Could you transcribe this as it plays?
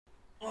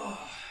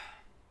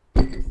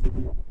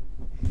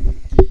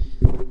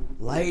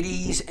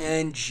Ladies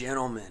and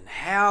gentlemen,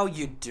 how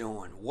you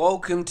doing?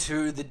 Welcome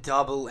to the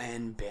Double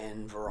N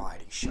Ben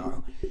Variety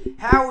Show.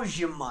 How was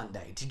your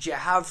Monday? Did you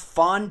have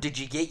fun? Did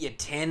you get your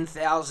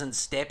 10,000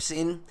 steps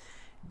in?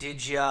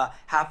 Did you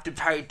have to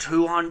pay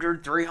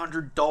 $200,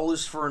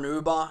 $300 for an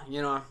Uber?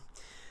 You know,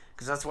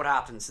 because that's what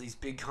happens. These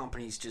big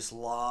companies just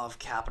love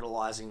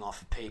capitalizing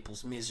off of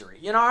people's misery.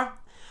 You know,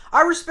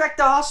 I respect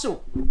the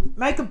hustle.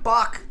 Make a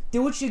buck.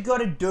 Do what you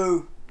gotta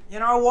do. You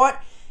know what?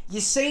 You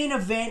see an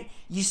event,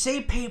 you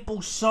see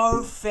people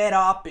so fed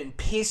up and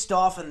pissed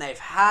off and they've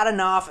had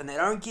enough and they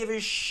don't give a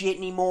shit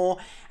anymore.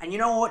 And you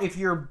know what? If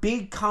you're a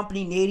big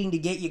company needing to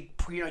get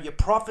your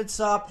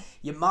profits up,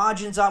 your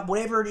margins up,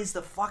 whatever it is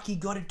the fuck you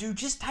gotta do,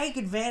 just take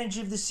advantage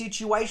of the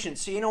situation.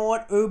 So you know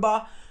what,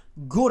 Uber?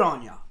 Good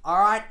on you.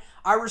 Alright?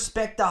 I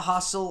respect the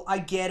hustle. I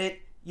get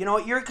it. You know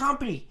what? You're a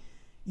company.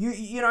 You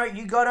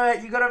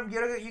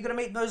gotta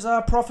meet those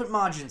profit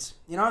margins.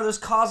 You know, those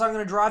cars aren't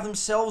gonna drive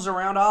themselves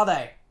around, are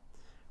they?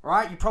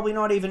 Right? You're probably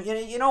not even...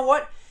 You know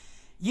what?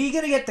 You're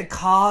going to get the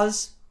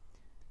cars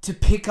to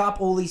pick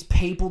up all these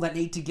people that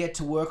need to get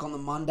to work on the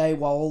Monday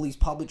while all these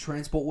public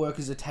transport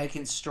workers are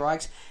taking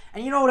strikes.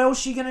 And you know what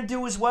else you're going to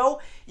do as well?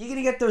 You're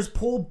going to get those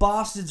poor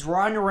bastards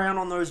riding around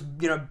on those,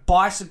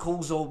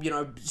 bicycles or,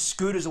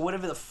 scooters or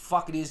whatever the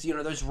fuck it is,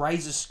 those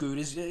Razor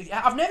scooters.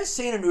 I've never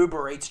seen an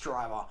Uber Eats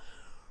driver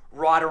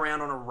ride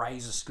around on a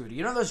Razor scooter.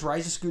 You know those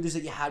Razor scooters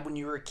that you had when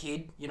you were a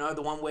kid? You know,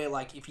 the one where,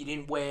 like, if you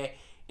didn't wear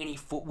any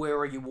footwear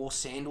or you wore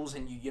sandals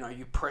and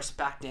you press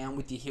back down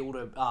with your heel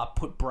to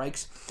put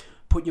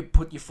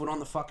your foot on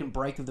the fucking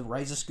brake of the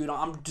Razor scooter.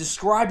 I'm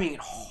describing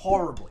it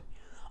horribly.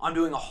 I'm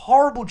doing a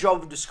horrible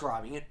job of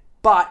describing it,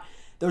 but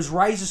those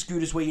Razor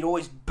scooters where you'd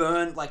always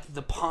burn like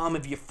the palm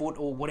of your foot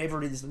or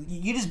whatever it is,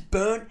 you just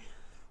burn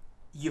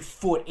your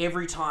foot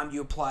every time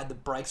you applied the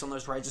brakes on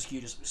those Razor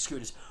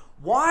scooters.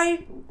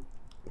 Why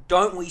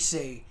don't we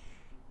see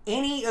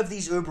any of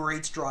these Uber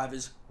Eats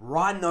drivers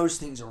riding those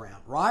things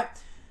around, right?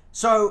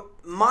 So,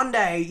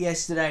 Monday,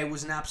 yesterday,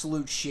 was an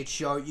absolute shit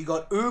show. You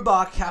got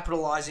Uber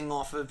capitalizing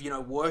off of,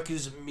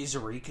 workers'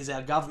 misery because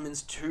our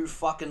government's too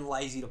fucking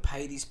lazy to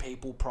pay these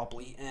people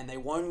properly and they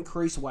won't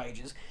increase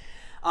wages.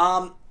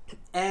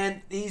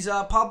 And these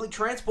public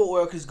transport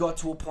workers got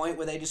to a point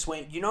where they just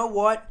went, you know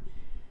what?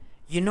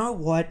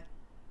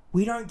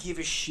 We don't give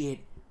a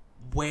shit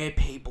where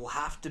people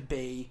have to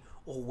be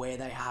or where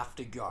they have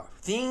to go.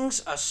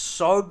 Things are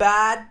so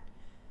bad.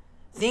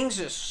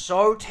 Things are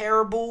so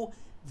terrible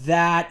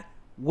that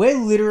we're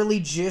literally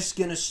just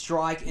going to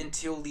strike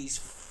until these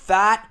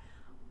fat,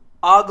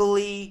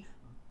 ugly,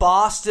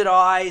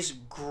 bastardized,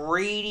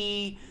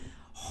 greedy,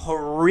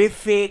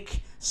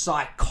 horrific,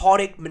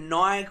 psychotic,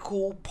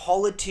 maniacal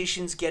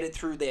politicians get it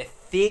through their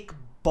thick,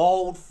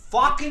 bold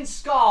fucking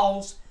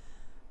skulls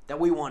that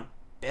we want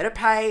better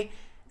pay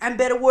and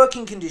better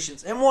working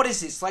conditions. And what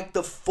is this? Like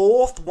the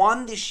fourth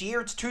one this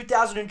year? It's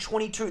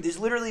 2022. There's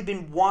literally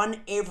been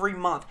one every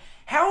month.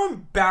 How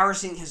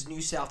embarrassing has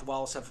New South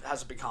Wales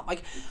has it become?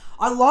 Like,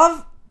 I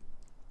love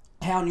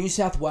how New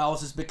South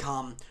Wales has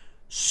become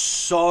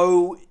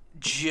so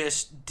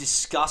just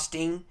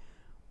disgusting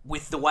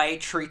with the way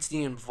it treats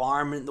the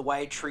environment, the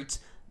way it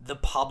treats the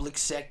public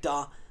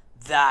sector,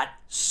 that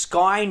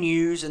Sky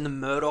News and the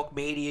Murdoch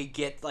media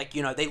get,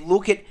 they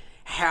look at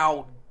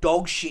how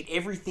dog shit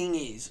everything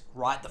is,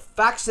 right? The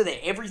facts are there.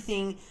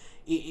 Everything,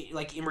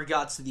 in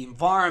regards to the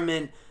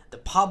environment, the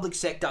public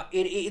sector,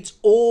 it's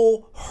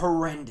all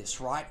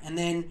horrendous, right? And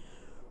then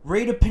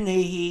Rita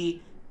Panihi,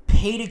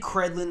 Peter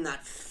Credlin,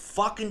 that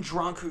fucking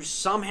drunk who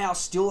somehow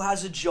still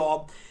has a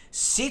job,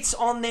 sits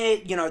on their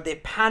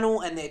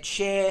panel and their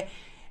chair,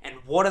 and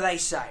what do they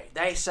say?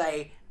 They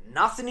say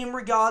nothing in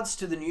regards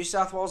to the New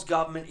South Wales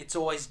government. It's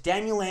always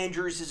Daniel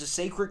Andrews is a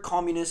secret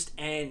communist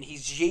and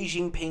he's Xi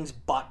Jinping's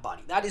butt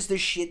buddy. That is the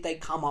shit they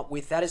come up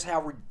with. That is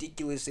how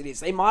ridiculous it is.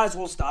 They might as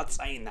well start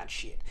saying that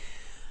shit.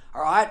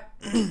 All right?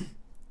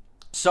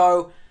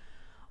 So,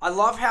 I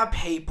love how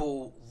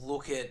people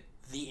look at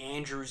the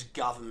Andrews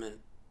government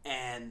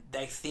and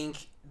they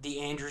think the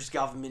Andrews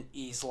government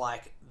is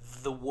like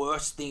the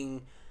worst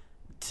thing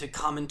to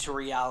come into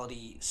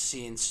reality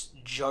since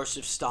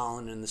Joseph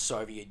Stalin and the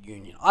Soviet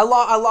Union. I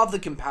love the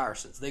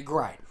comparisons. They're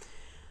great.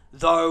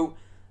 Though,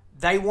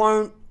 they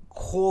won't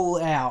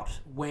call out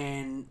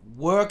when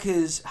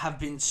workers have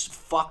been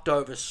fucked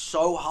over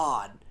so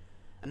hard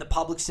and the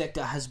public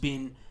sector has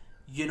been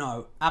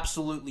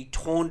absolutely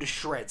torn to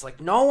shreds.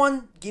 Like, no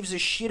one gives a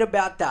shit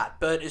about that.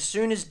 But as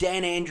soon as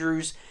Dan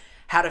Andrews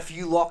had a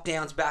few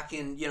lockdowns back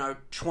in,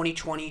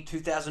 2020,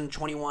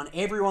 2021,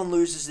 everyone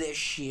loses their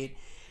shit.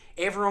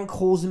 Everyone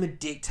calls him a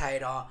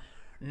dictator.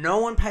 No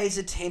one pays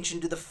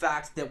attention to the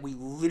fact that we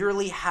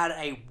literally had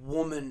a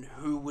woman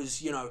who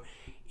was,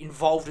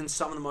 involved in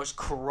some of the most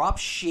corrupt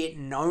shit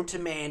known to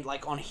man,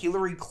 like on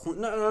Hillary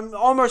Clinton,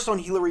 almost on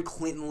Hillary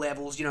Clinton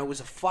levels,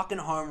 was a fucking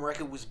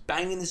homewrecker, was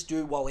banging this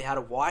dude while he had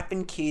a wife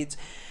and kids,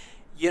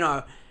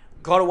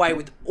 got away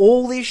with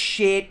all this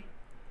shit,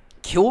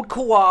 killed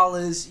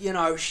koalas,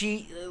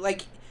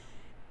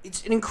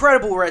 it's an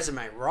incredible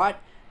resume, right?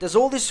 Does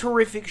all this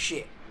horrific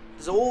shit,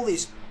 does all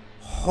this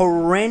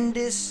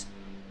horrendous,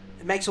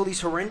 it makes all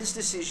these horrendous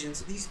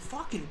decisions. These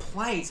fucking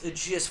planes are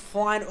just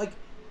flying, like,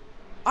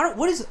 I don't,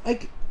 what is it,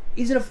 like,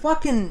 is it a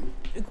fucking,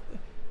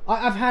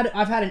 I've had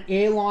an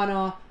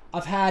airliner,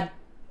 I've had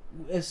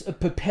a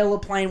propeller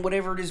plane,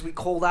 whatever it is we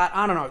call that,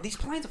 I don't know, these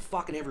planes are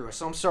fucking everywhere,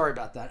 so I'm sorry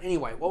about that.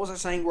 Anyway, what was I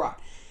saying? Right.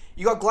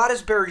 You got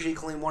Gladys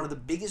Berejiklian, one of the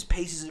biggest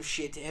pieces of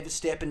shit to ever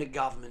step into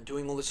government,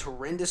 doing all this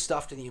horrendous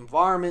stuff to the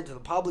environment, to the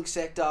public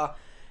sector,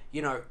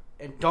 you know,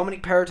 and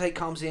Dominic Perrottet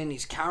comes in,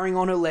 he's carrying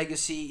on her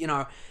legacy, you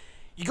know.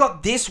 You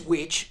got this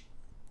witch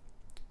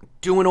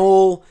doing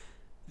all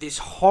this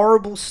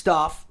horrible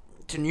stuff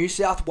to New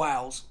South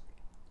Wales.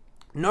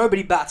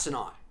 Nobody bats an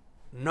eye.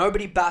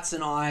 Nobody bats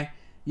an eye.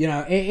 You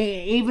know,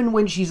 even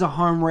when she's a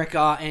home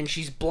wrecker and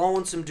she's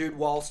blowing some dude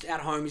whilst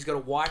at home, he's got a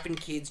wife and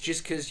kids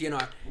just because, you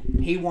know,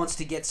 he wants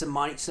to get some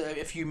money, so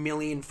a few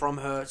million from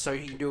her so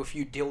he can do a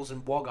few deals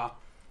in Wagga.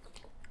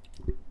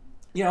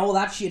 You know, all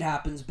that shit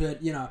happens,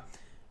 but, you know,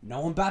 no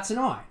one bats an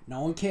eye.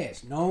 No one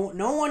cares. No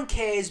one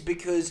cares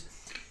because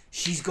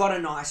she's got a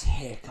nice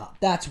haircut.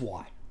 That's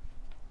why.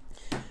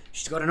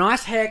 She's got a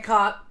nice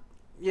haircut,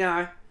 you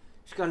know.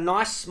 She's got a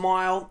nice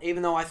smile,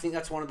 even though I think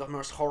that's one of the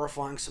most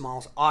horrifying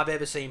smiles I've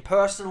ever seen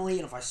personally.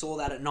 And if I saw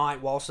that at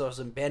night whilst I was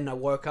in bed and I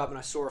woke up and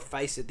I saw her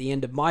face at the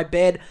end of my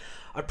bed,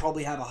 I'd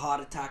probably have a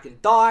heart attack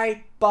and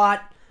die.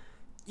 But,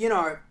 you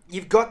know,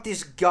 you've got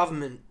this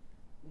government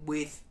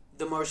with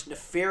the most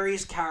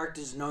nefarious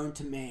characters known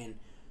to man,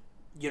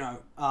 you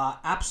know,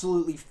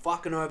 absolutely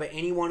fucking over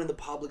anyone in the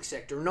public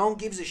sector. No one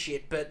gives a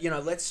shit, but, you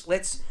know,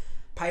 let's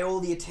pay all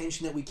the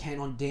attention that we can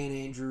on Dan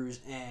Andrews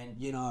and,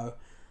 you know,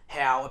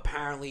 how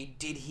apparently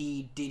did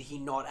he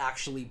not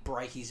actually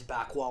break his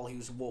back while he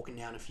was walking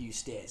down a few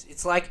stairs.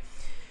 It's like,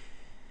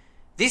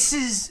 this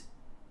is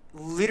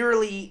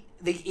literally,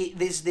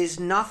 there's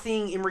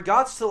nothing in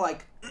regards to,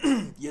 like,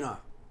 you know,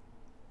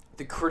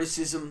 the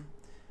criticism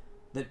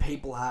that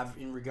people have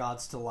in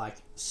regards to, like,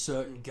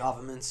 certain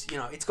governments. You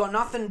know, it's got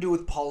nothing to do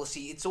with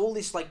policy. It's all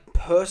this, like,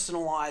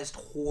 personalized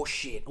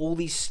horseshit, all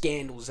these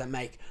scandals that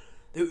make,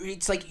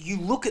 it's like, you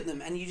look at them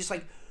and you're just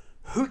like,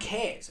 who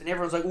cares? And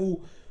everyone's like,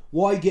 oh,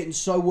 why are you getting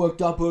so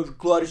worked up over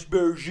Gladys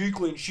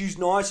Berejiklian? She's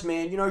nice,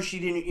 man. You know, she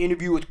did an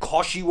interview with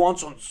Koshy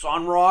once on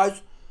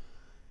Sunrise.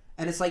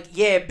 And it's like,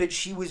 yeah, but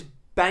she was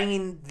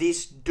banging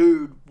this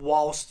dude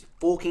whilst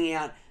forking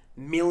out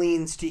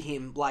millions to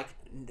him, like,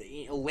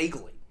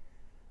 illegally.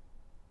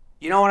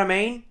 You know what I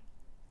mean?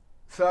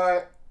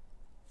 So,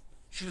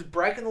 she was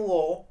breaking the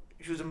law.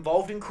 She was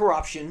involved in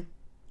corruption.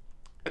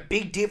 A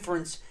big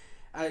difference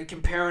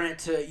comparing it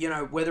to, you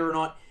know, whether or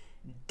not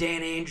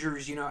Dan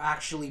Andrews, you know,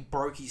 actually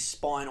broke his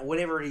spine or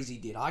whatever it is he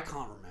did. I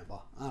can't remember.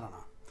 I don't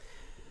know.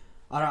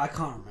 I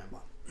can't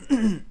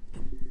remember.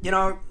 You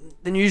know,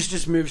 the news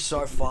just moves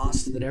so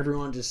fast that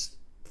everyone just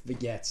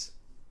forgets.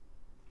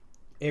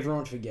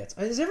 Everyone forgets.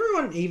 Is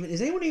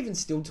anyone even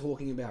still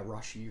talking about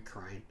Russia,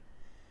 Ukraine?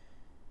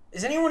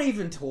 Is anyone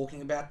even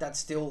talking about that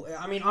still?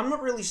 I mean, I'm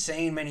not really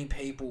seeing many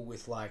people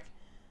with, like,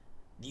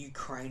 the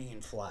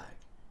Ukrainian flag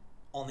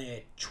on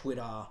their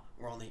Twitter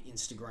or on their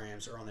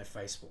Instagrams or on their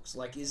Facebooks.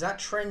 Like, is that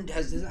trend,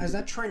 has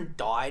that trend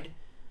died?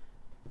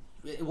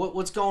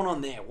 What's going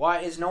on there? Why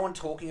is no one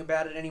talking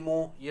about it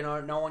anymore? You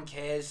know, no one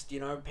cares. You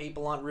know,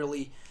 people aren't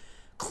really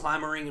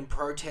clamoring and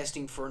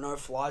protesting for a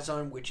no-fly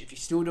zone, which if you're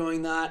still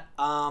doing that,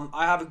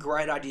 I have a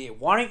great idea.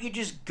 Why don't you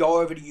just go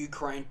over to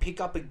Ukraine,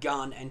 pick up a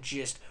gun, and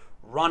just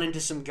run into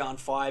some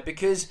gunfire?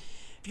 Because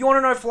if you want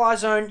a no-fly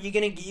zone, you're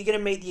gonna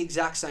meet the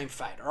exact same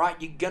fate, alright?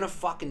 You're gonna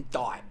fucking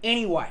die.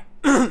 Anyway,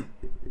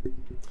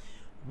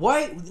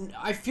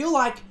 I feel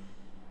like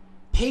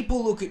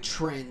people look at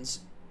trends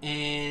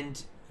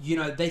and, you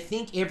know, they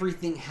think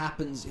everything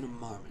happens in a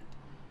moment.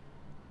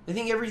 They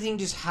think everything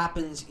just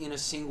happens in a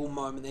single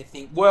moment. They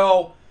think,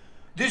 well,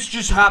 this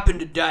just happened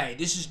today.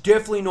 This is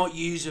definitely not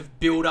years of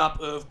build-up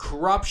of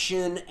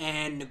corruption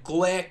and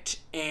neglect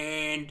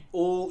and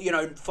all, you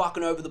know,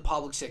 fucking over the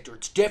public sector.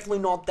 It's definitely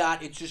not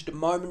that. It's just a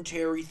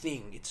momentary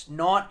thing. It's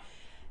not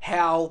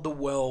how the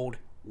world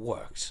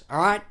works,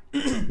 alright?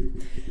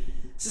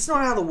 It's just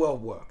not how the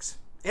world works.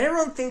 And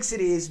everyone thinks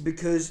it is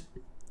because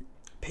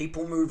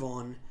people move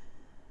on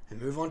and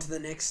move on to the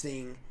next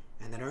thing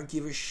and they don't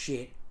give a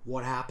shit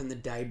what happened the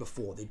day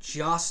before. They're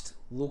just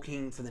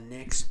looking for the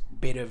next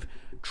bit of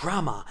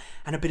drama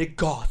and a bit of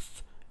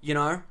goth, you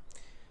know?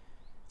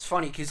 It's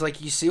funny because,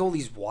 like, you see all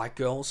these white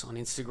girls on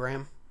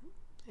Instagram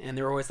and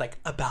they're always like,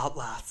 about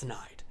last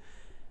night.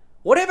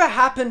 Whatever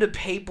happened to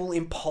people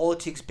in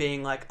politics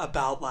being like,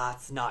 about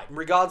last night, in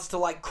regards to,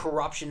 like,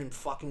 corruption and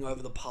fucking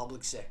over the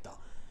public sector?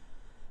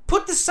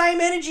 Put the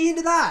same energy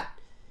into that.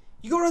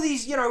 You got all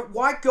these, you know,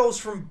 white girls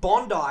from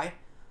Bondi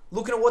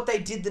looking at what they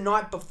did the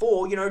night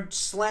before, you know,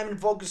 slamming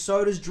vodka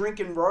sodas,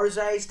 drinking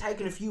rosés,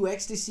 taking a few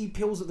ecstasy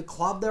pills at the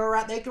club they were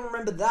at. They can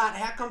remember that.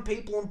 How come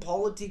people in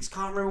politics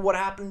can't remember what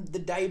happened the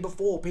day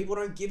before? People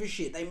don't give a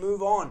shit. They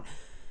move on.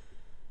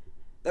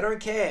 They don't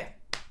care.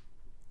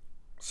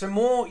 So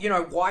more, you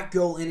know, white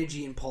girl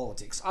energy in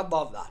politics. I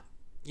love that.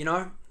 You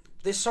know?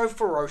 They're so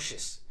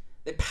ferocious.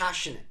 They're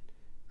passionate.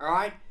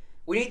 Alright?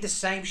 We need the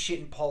same shit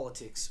in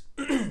politics.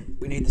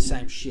 We need the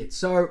same shit.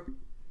 So,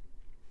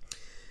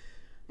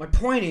 my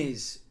point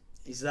is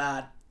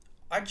that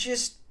I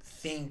just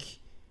think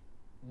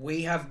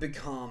we have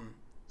become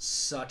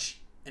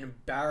such an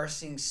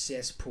embarrassing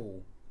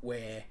cesspool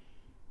where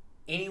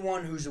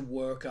anyone who's a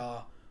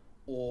worker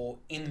or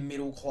in the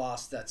middle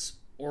class that's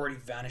already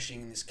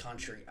vanishing in this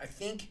country, I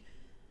think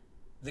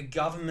the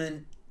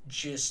government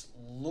just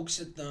looks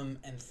at them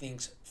and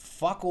thinks,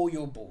 fuck all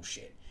your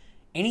bullshit.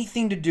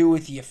 Anything to do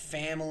with your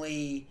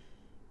family,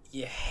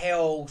 your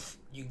health,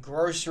 your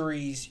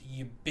groceries,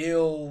 your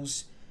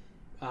bills,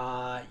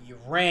 your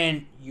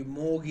rent, your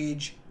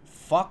mortgage,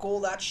 fuck all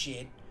that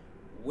shit.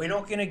 We're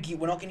not gonna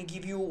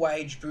give you a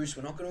wage boost.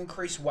 We're not gonna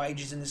increase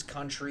wages in this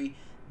country.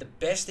 The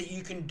best that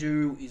you can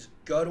do is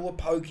go to a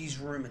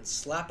pokies room and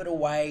slap it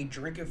away,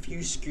 drink a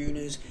few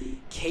schooners,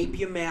 keep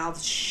your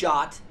mouths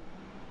shut,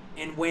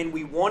 and when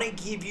we want to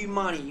give you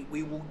money,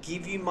 we will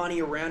give you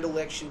money around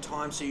election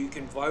time so you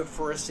can vote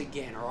for us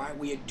again, alright?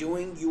 We are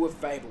doing you a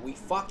favor. We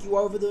fuck you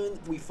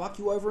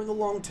over in the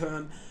long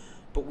term,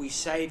 but we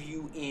save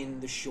you in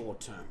the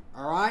short term,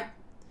 alright?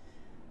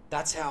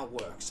 That's how it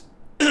works.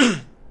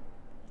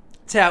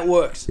 That's how it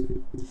works.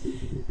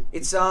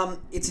 It's an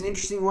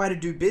interesting way to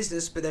do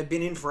business, but they've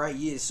been in for 8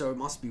 years, so it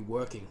must be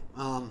working.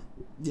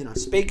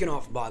 Speaking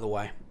of, by the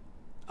way,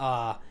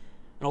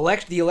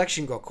 the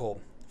election got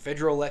called.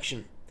 Federal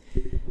election.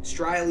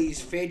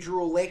 Australia's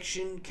federal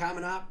election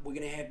coming up. We're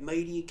going to have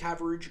media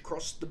coverage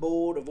across the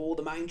board of all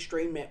the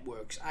mainstream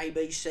networks.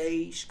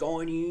 ABC,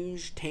 Sky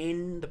News,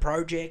 10, The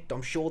Project.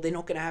 I'm sure they're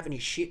not going to have any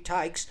shit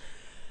takes.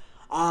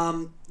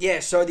 So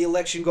the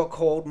election got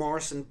called.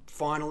 Morrison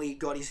finally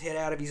got his head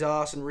out of his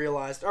ass and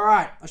realised,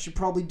 alright, I should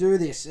probably do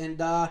this.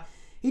 And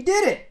he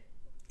did it.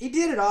 He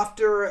did it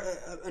after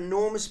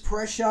enormous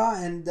pressure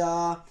and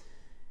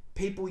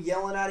people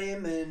yelling at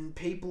him and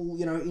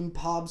people, in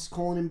pubs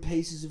calling him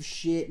pieces of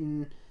shit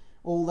and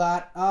all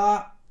that.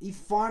 He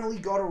finally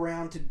got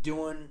around to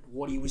doing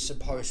what he was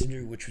supposed to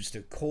do, which was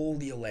to call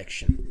the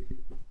election.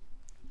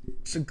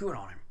 So good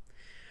on him.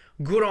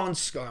 Good on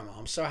ScoMo.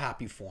 I'm so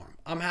happy for him.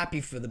 I'm happy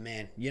for the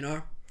man,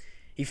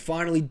 He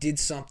finally did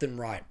something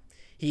right.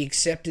 He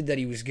accepted that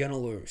he was going to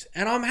lose.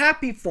 And I'm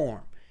happy for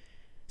him.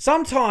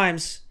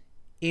 Sometimes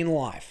in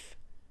life,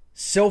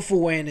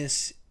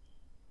 self-awareness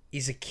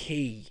is a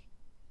key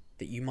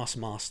that you must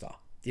master.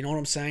 Do you know what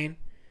I'm saying?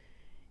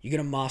 You're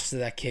going to master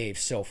that key of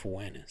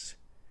self-awareness.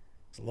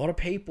 A lot of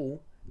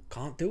people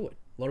can't do it.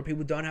 A lot of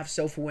people don't have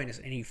self-awareness.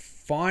 And he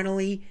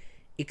finally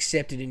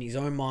accepted in his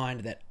own mind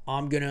that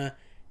I'm going to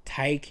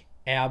take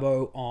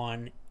Albo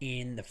on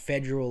in the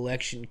federal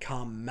election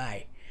come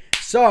May.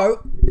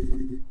 So,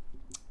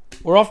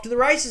 we're off to the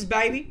races,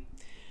 baby.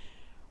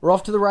 We're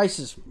off to the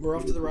races.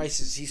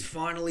 He's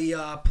finally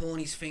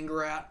pulling his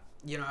finger out,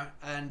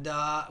 and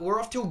we're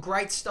off to a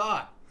great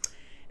start.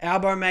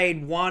 Albo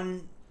made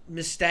one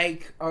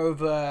mistake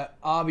over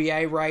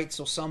RBA rates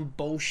or some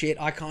bullshit.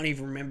 I can't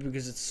even remember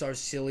because it's so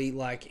silly.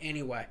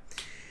 Anyway.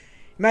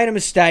 He made a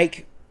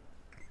mistake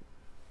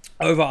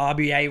over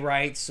RBA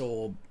rates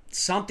or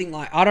something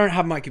I don't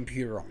have my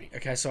computer on me,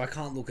 okay, so I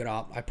can't look it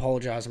up. I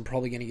apologize, I'm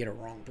probably going to get it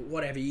wrong, but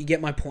whatever, you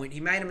get my point. He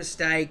made a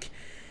mistake.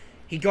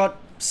 He got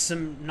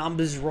some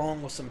numbers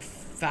wrong or some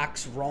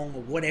facts wrong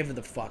or whatever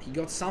the fuck. He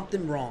got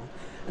something wrong.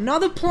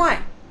 Another plane.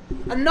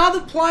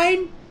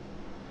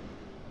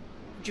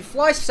 Would you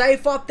fly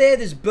safe up there?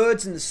 There's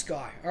birds in the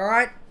sky,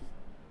 alright?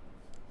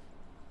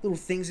 Little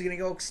things are going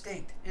to go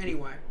extinct.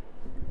 Anyway.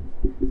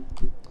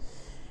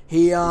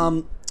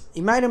 He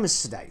made a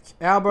mistake.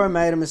 Albo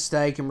made a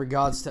mistake in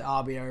regards to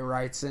RBA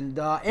rates, and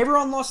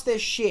everyone lost their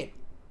shit.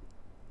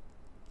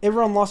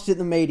 Everyone lost it in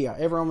the media.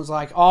 Everyone was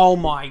like, oh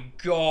my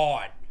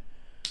god.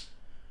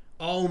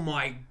 Oh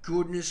my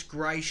goodness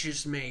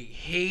gracious me.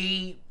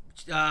 He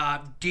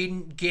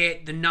didn't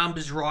get the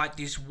numbers right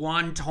this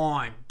one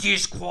time.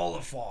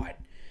 Disqualified.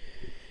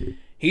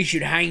 He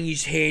should hang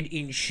his head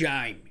in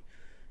shame.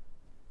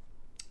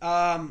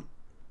 And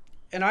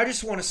I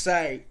just want to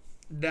say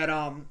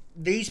that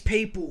these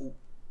people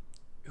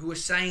who are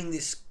saying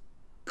this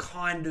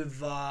kind of,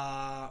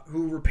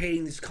 who are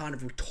repeating this kind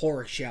of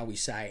rhetoric, shall we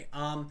say,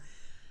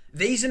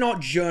 these are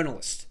not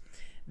journalists.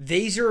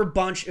 These are a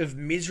bunch of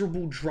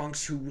miserable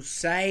drunks who will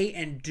say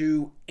and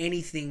do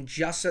anything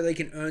just so they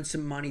can earn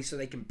some money so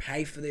they can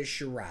pay for their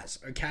Shiraz,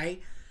 okay?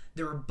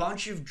 They're a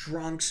bunch of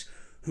drunks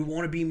who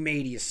want to be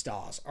media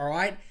stars,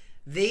 alright?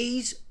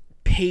 These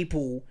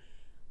people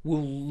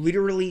will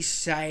literally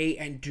say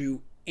and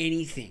do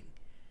anything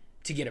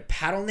to get a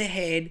pat on their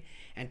head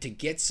and to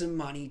get some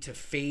money to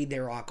feed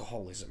their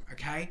alcoholism,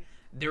 okay?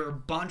 They're a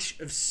bunch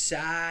of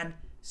sad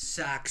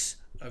sacks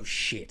of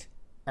shit,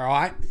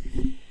 alright?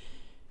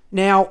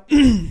 Now,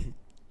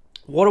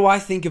 what do I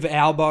think of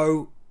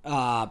Albo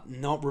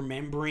not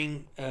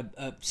remembering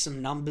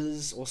some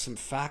numbers or some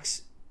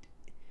facts?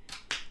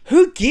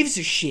 Who gives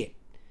a shit?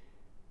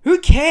 Who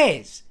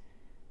cares?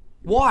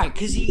 Why?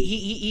 Because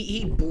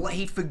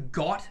he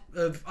forgot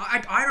of...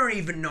 I don't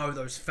even know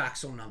those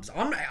facts or numbers.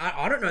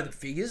 I don't know the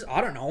figures.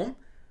 I don't know them.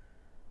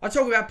 I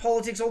talk about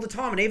politics all the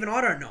time, and even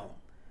I don't know him.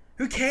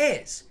 Who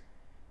cares?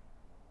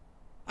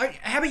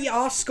 How about you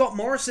ask Scott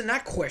Morrison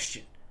that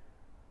question?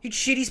 He'd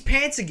shit his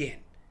pants again.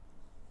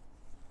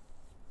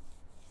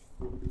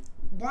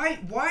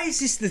 Why is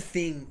this the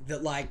thing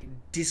that, like,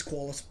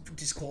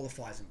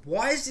 disqualifies him?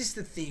 Why is this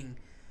the thing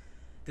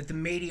that the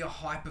media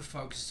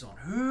hyper-focuses on?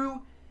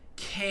 Who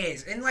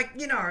cares? And, like,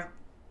 you know,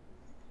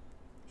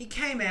 he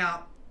came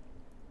out,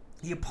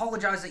 he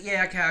apologized that,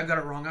 yeah, okay, I got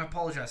it wrong. I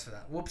apologize for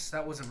that. Whoops,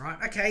 that wasn't right.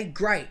 Okay,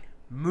 great.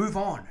 Move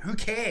on. Who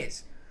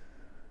cares?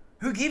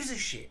 Who gives a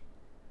shit?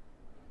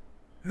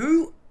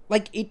 Who,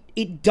 like,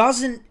 it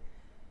doesn't,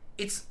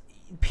 it's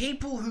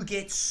people who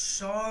get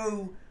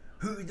so,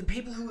 the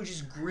people who are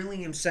just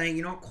grilling him saying,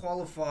 you're not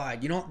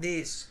qualified, you're not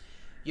this,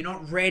 you're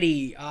not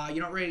ready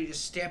to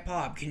step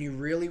up, can you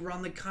really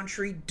run the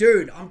country?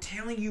 Dude, I'm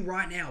telling you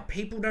right now,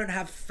 people don't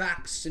have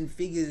facts and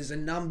figures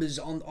and numbers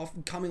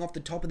coming off the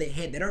top of their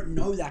head. They don't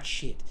know that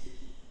shit.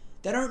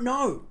 They don't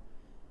know.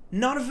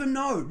 None of them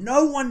know.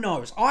 No one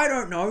knows. I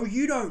don't know.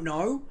 You don't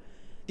know.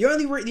 The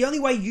only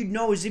way you'd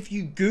know is if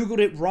you Googled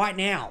it right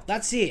now.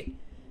 That's it.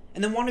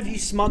 And then one of you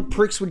smug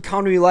pricks would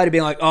come to me later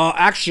being like, oh,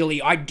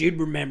 actually, I did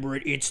remember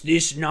it. It's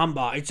this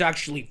number. It's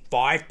actually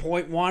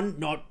 5.1,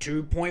 not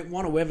 2.1,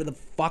 or whatever the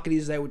fuck it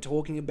is they were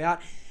talking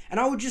about. And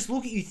I would just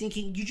look at you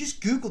thinking, you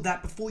just Googled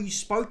that before you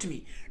spoke to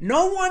me.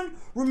 No one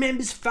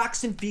remembers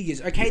facts and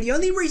figures, okay? The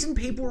only reason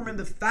people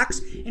remember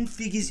facts and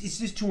figures is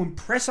just to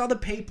impress other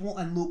people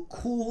and look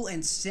cool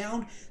and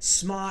sound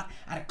smart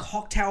at a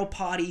cocktail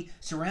party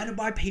surrounded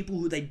by people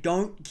who they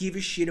don't give a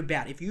shit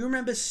about. If you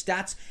remember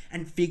stats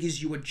and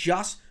figures, you are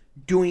just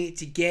doing it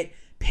to get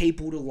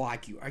people to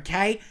like you,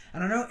 okay?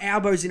 And I know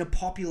Albo's in a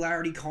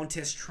popularity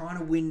contest trying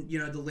to win, you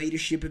know, the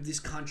leadership of this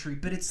country,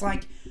 but it's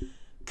like,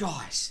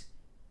 guys,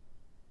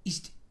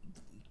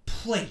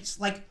 please,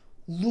 like,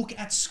 look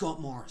at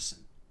Scott Morrison.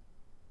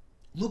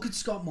 Look at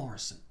Scott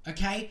Morrison,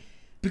 okay?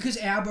 Because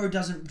Albo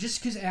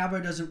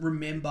doesn't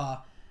remember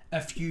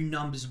a few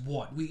numbers,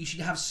 what? You should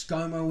have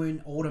ScoMo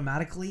in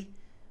automatically?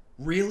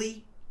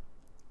 Really?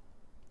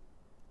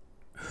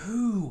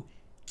 Who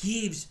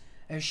gives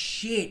a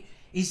shit?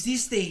 Is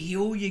this the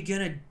hill you're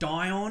gonna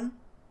die on?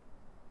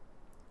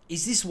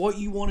 Is this what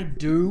you want to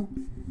do?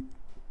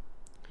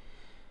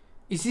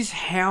 Is this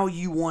how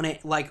you want to,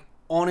 like,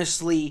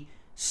 honestly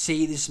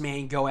see this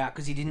man go out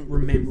because he didn't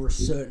remember a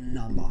certain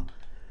number?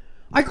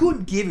 I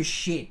couldn't give a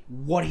shit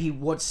what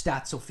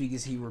stats or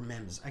figures he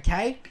remembers,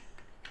 okay?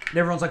 And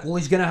everyone's like, well,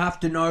 he's going to have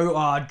to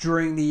know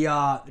during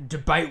the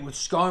debate with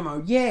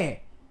ScoMo. Yeah.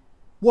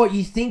 What,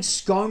 you think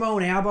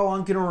ScoMo and Albo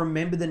aren't going to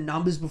remember the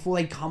numbers before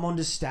they come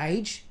onto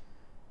stage?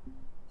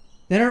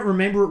 They don't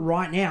remember it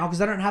right now because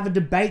they don't have a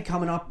debate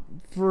coming up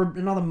for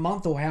another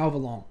month or however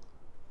long.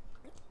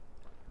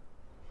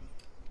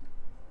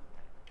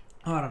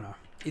 I don't know.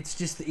 It's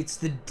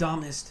the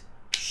dumbest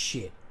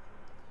shit.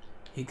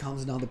 Here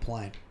comes another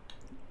plane.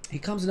 Here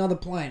comes another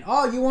plane.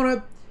 Oh, you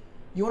want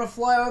to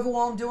fly over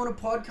while I'm doing a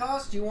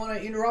podcast? Do you want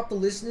to interrupt the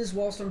listeners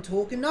whilst I'm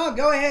talking? No,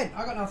 go ahead.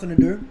 I got nothing to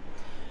do.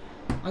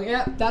 Oh,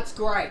 yeah, that's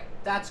great.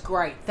 That's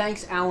great.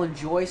 Thanks, Alan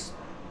Joyce.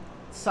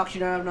 Sucks you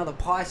don't have another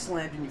pie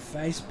slammed in your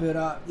face,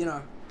 but, you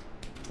know,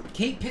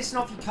 keep pissing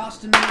off your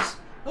customers.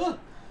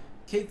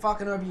 Keep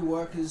fucking over your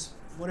workers.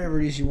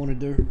 Whatever it is you want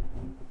to do.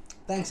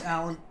 Thanks,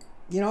 Alan.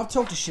 You know, I've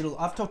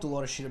talked a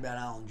lot of shit about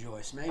Alan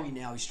Joyce. Maybe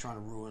now he's trying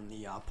to ruin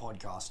the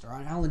podcast,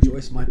 alright? Alan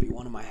Joyce might be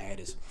one of my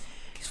haters.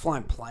 He's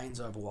flying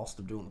planes over whilst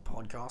I'm doing the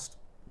podcast.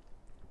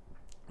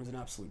 It was an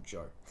absolute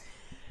joke.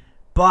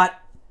 But,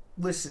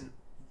 listen,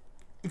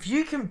 if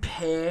you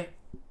compare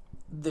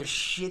the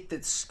shit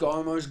that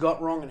ScoMo's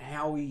got wrong and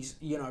how he's,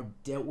 you know,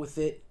 dealt with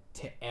it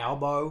to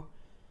Albo,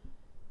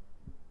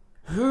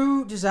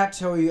 who does that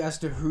tell you as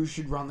to who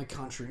should run the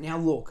country? Now,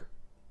 look,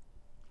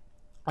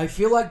 I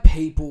feel like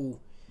people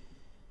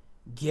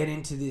get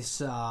into this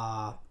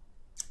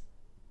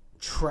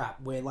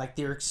trap where, like,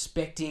 they're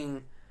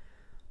expecting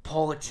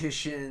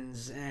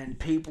politicians and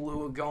people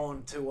who are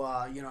going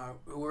to, you know,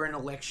 who are in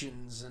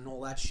elections and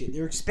all that shit.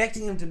 They're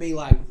expecting them to be,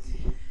 like,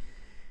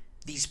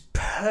 these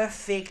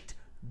perfect,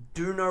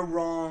 do no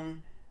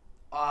wrong,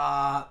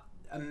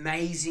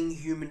 amazing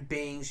human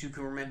beings who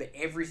can remember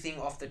everything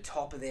off the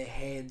top of their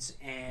heads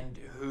and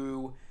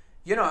who,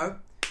 you know,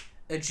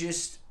 are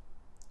just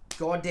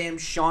goddamn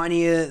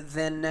shinier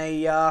than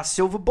a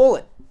silver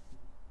bullet.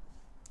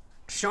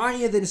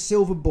 Shinier than a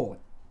silver bullet.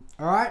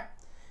 Alright?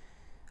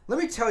 Let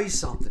me tell you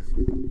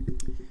something.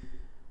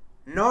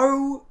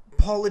 No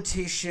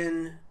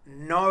politician,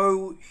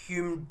 no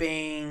human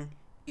being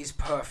is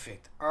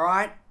perfect.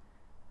 Alright?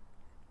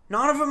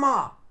 None of them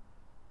are.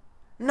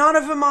 None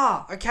of them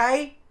are,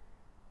 okay?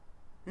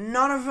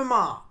 None of them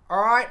are.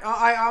 Alright?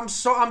 I'm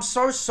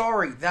so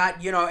sorry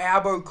that, you know,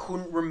 Albo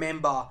couldn't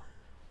remember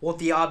what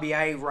the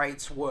RBA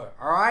rates were,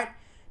 alright?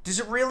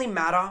 Does it really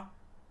matter?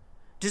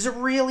 Does it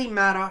really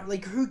matter?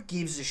 Like, who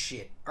gives a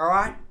shit,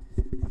 alright?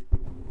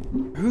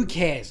 Who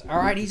cares,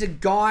 alright? He's a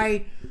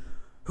guy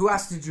who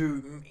has to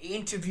do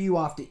interview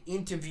after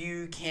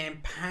interview,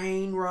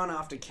 campaign run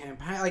after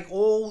campaign, like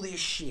all this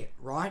shit,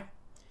 right?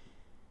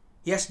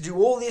 He has to do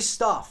all this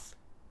stuff.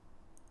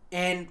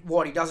 And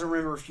what, he doesn't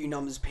remember a few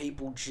numbers,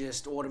 people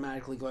just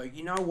automatically go,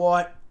 you know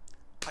what?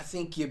 I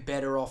think you're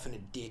better off in a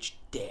ditch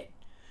dead.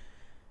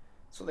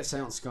 That's what they say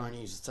on Sky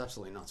News. It's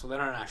absolutely nuts. Well, they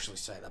don't actually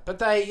say that. But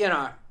they,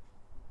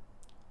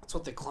 that's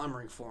what they're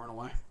clamoring for in a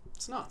way.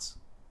 It's nuts.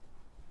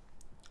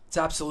 It's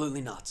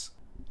absolutely nuts.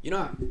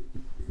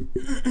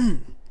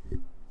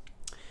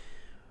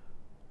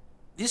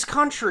 This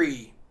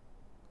country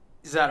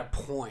is at a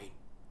point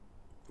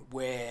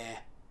where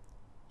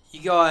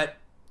you got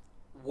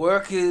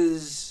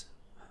workers,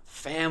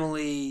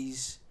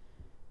 families,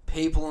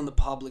 people in the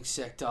public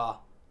sector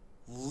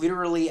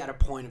literally at a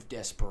point of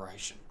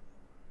desperation.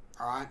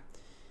 Alright?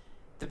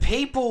 The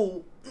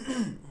people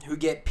who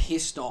get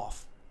pissed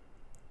off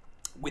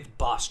with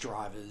bus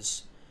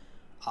drivers,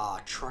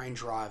 train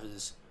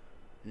drivers,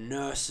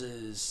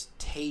 nurses,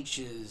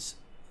 teachers,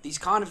 these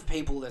kind of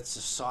people that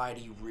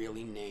society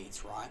really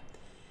needs, right?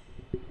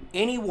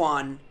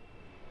 Anyone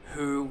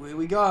who, here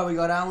we go, we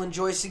got Alan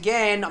Joyce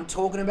again. I'm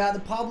talking about the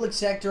public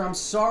sector. I'm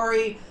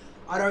sorry,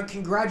 I don't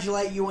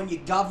congratulate you on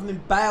your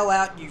government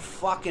bailout, you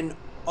fucking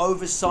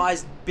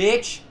oversized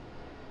bitch.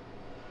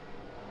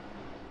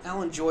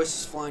 Alan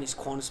Joyce is flying his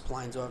Qantas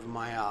planes over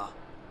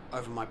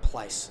my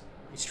place.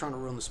 He's trying to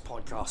ruin this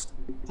podcast.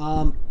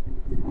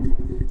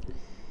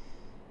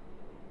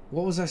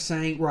 What was I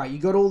saying? Right, you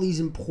got all these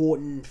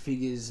important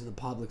figures in the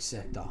public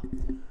sector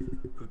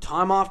who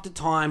time after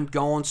time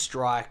go on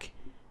strike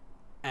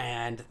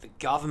and the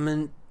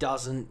government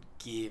doesn't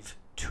give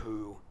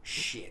two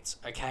shits,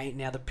 okay?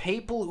 Now, the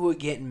people who are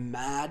getting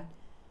mad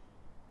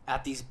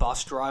at these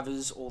bus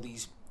drivers or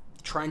these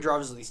train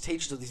drivers or these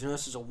teachers or these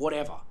nurses or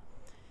whatever,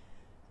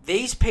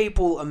 these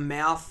people are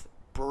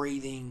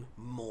mouth-breathing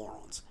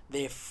morons.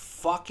 They're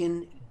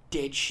fucking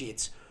dead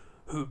shits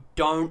who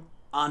don't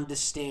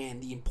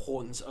understand the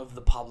importance of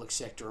the public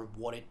sector and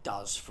what it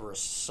does for a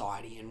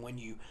society. And when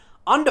you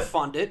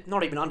underfund it, I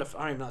don't even know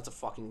that's a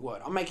fucking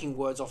word. I'm making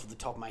words off of the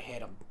top of my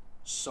head. I'm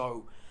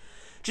so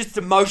just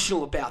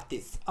emotional about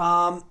this.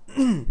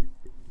 When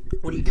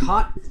you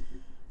cut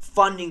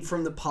funding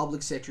from the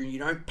public sector and you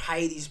don't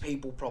pay these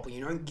people properly,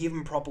 you don't give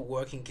them proper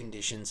working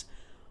conditions,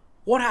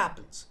 what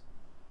happens?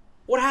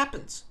 What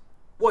happens?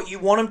 What, you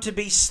want them to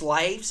be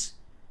slaves?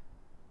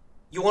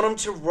 You want them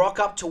to rock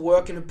up to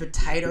work in a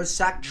potato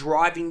sack,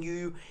 driving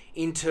you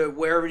into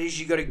wherever it is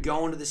you got to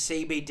go into the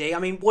CBD? I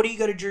mean, what are you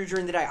going to do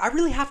during the day? I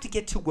really have to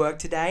get to work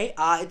today.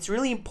 It's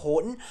really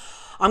important.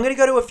 I'm going to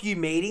go to a few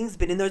meetings,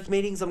 but in those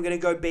meetings, I'm going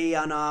to go be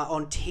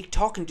on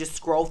TikTok and just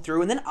scroll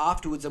through. And then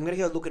afterwards, I'm going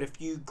to go look at a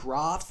few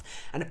graphs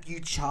and a few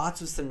charts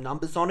with some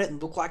numbers on it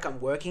and look like I'm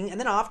working. And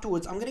then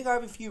afterwards, I'm going to go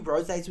have a few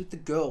rosés with the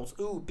girls.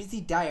 Ooh,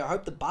 busy day. I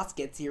hope the bus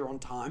gets here on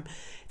time.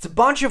 It's a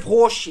bunch of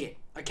horse shit,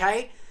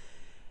 okay?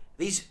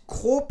 These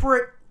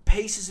corporate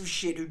pieces of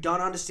shit who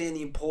don't understand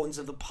the importance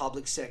of the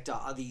public sector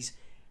are these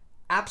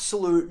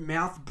absolute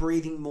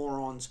mouth-breathing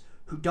morons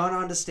who don't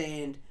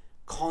understand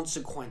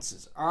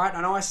consequences. Alright,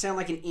 I know I sound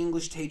like an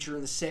English teacher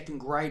in the 2nd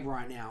grade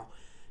right now,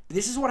 but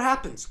this is what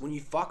happens when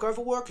you fuck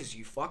over workers,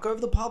 you fuck over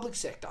the public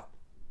sector.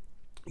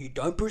 You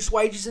don't boost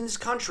wages in this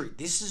country.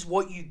 This is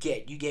what you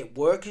get. You get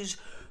workers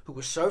who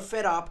are so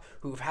fed up,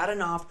 who have had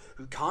enough,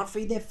 who can't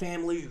feed their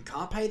family, who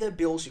can't pay their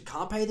bills, who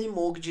can't pay their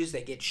mortgages,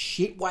 they get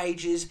shit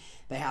wages,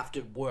 they have to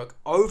work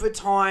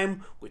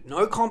overtime with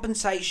no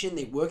compensation,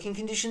 their working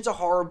conditions are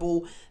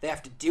horrible, they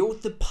have to deal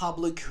with the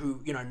public who,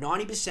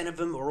 90% of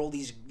them are all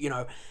these,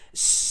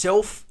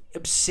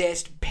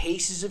 self-obsessed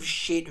pieces of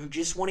shit who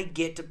just want to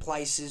get to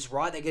places,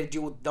 right? They got to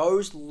deal with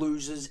those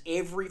losers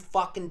every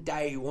fucking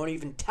day who won't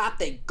even tap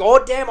their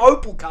goddamn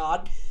Opal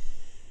card,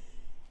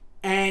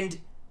 and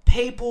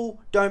people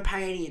don't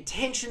pay any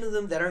attention to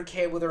them. They don't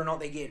care whether or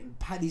not they're getting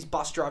paid. These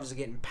bus drivers are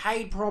getting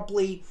paid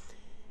properly.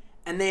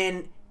 And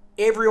then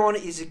everyone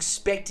is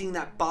expecting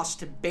that bus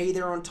to be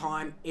there on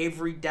time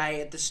every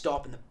day at the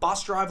stop. And the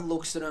bus driver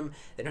looks at them.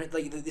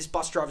 This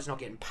bus driver's not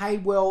getting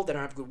paid well. They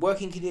don't have good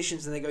working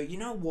conditions. And they go, you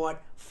know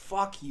what?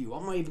 Fuck you.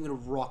 I'm not even going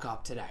to rock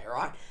up today, all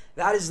right?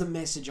 That is the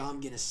message I'm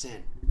going to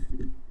send.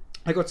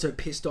 I got so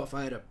pissed off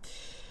I had a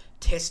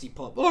testy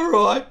pop. All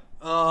right.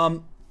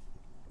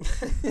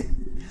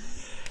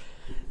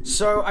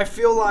 So I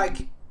feel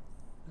like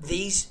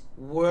these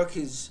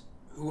workers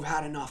who've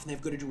had enough and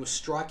they've got to do a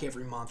strike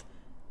every month,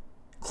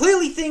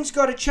 clearly things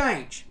got to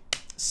change.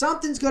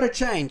 Something's got to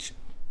change.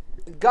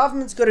 The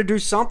government's got to do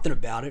something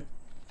about it.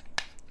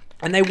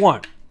 And they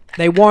won't.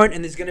 They won't,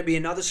 and there's going to be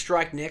another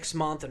strike next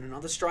month and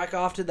another strike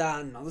after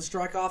that and another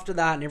strike after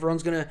that, and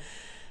everyone's going to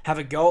have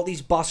a go at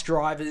these bus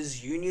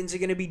drivers. Unions are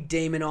going to be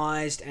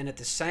demonized, and at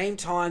the same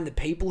time, the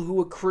people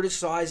who are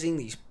criticizing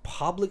these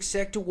public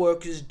sector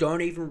workers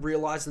don't even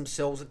realize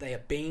themselves that they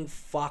are being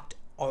fucked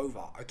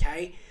over,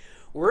 okay?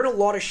 We're in a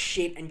lot of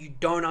shit, and you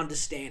don't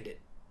understand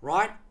it,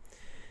 right?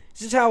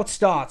 This is how it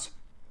starts.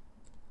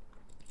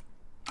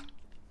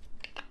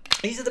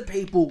 These are the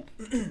people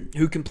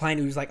who complain,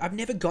 who's like, I've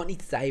never got any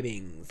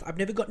savings. I've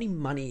never got any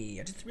money.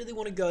 I just really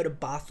want to go to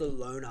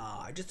Barcelona.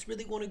 I just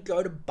really want to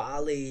go to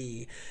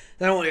Bali.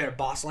 They don't want to go to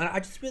Barcelona. I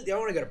don't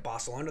want to go to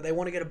Barcelona. They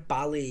want to go to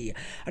Bali.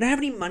 I don't have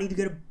any money to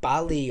go to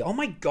Bali. Oh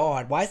my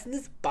God. Why isn't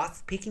this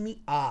bus picking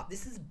me up?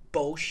 This is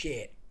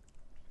bullshit.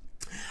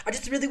 I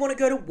just really want to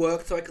go to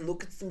work so I can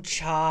look at some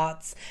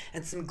charts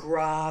and some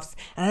graphs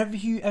and have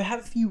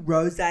a few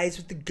rosés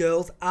with the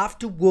girls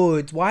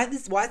afterwards. Why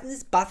isn't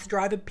this bus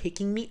driver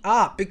picking me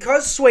up?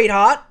 Because,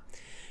 sweetheart,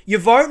 you're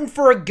voting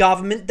for a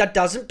government that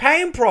doesn't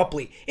pay him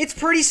properly. It's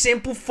pretty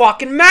simple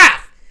fucking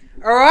math.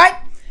 Alright?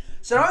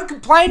 So don't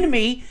complain to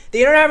me that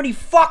you don't have any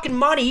fucking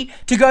money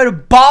to go to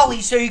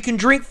Bali so you can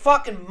drink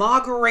fucking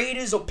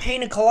margaritas or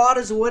pina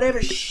coladas or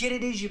whatever shit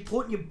it is you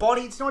put in your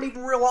body. It's not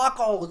even real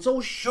alcohol. It's all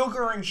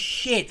sugar and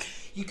shit.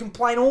 You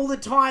complain all the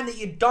time that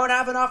you don't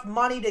have enough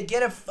money to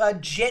get a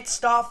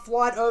Jetstar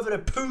flight over to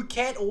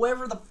Phuket or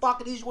wherever the fuck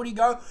it is. Where do you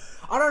go?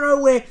 I don't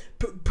know where.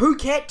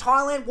 Phuket,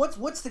 Thailand. What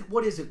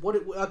is it?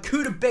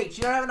 Kuta Beach.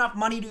 You don't have enough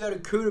money to go to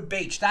Kuta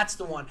Beach. That's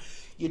the one.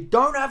 You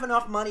don't have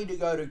enough money to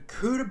go to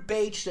Kuta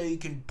Beach so you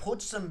can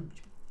put some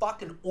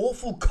fucking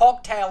awful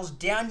cocktails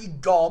down your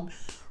gob,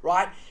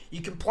 right?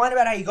 You complain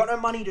about how you got no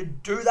money to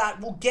do that.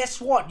 Well,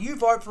 guess what? You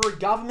vote for a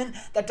government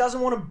that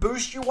doesn't want to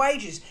boost your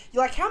wages.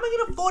 You're like, how am I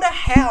going to afford a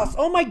house?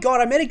 Oh my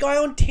God, I met a guy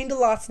on Tinder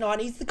last night.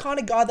 He's the kind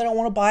of guy that I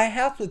want to buy a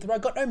house with, but I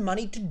got no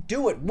money to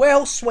do it.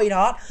 Well,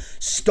 sweetheart,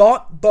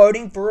 stop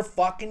voting for a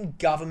fucking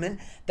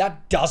government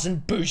that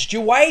doesn't boost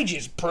your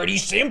wages. Pretty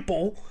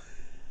simple.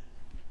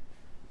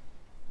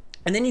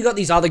 And then you got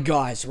these other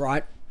guys,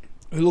 right,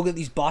 who look at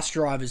these bus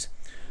drivers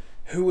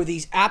who are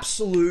these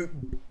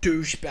absolute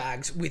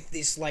douchebags with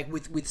this, like,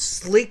 with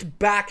slicked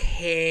back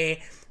hair,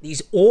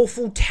 these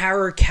awful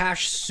Tarot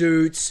Cash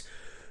suits,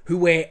 who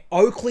wear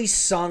Oakley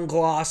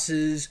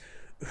sunglasses,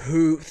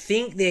 who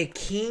think they're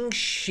king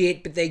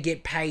shit, but they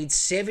get paid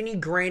 70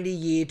 grand a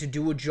year to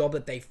do a job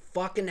that they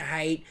fucking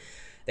hate.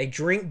 They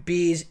drink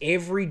beers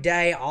every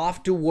day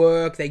after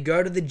work. They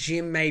go to the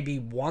gym maybe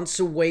once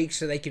a week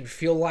so they can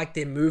feel like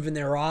they're moving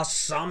their ass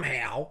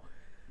somehow.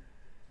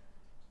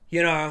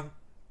 You know,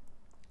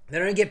 they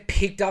don't get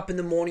picked up in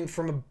the morning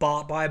from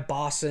by a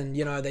bus and,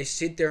 you know, they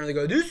sit there and they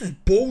go, this is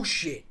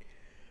bullshit.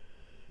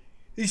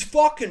 These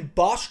fucking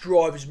bus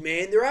drivers,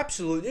 man, they're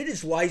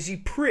just lazy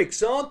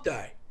pricks, aren't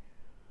they?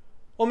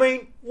 I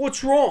mean,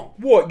 what's wrong?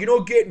 What, you're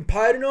not getting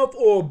paid enough?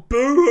 Oh,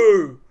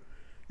 boo-hoo.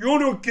 You're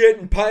not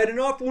getting paid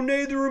enough? Well,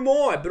 neither am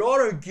I, but I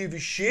don't give a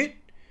shit.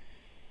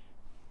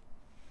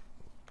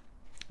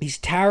 These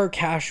Tarot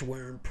Cash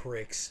wearing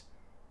pricks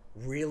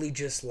really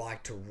just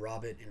like to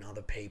rub it in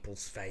other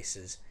people's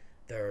faces.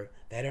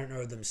 They don't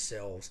know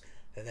themselves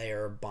that they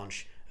are a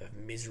bunch of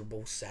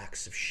miserable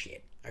sacks of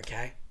shit,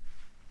 okay?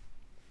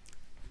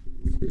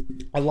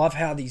 I love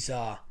how these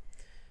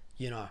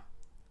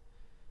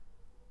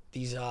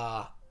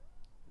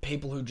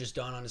people who just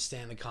don't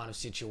understand the kind of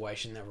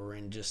situation that we're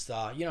in just,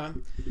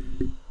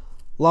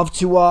 love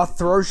to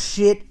throw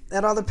shit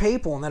at other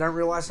people, and they don't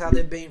realize how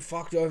they're being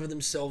fucked over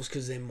themselves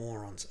because they're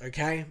morons,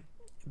 okay?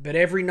 But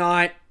every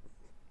night,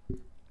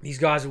 these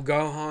guys will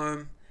go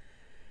home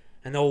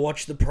and they'll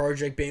watch the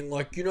project being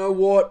like, you know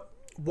what?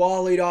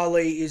 Waleed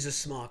Ali is a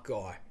smart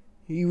guy.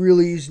 He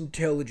really is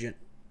intelligent.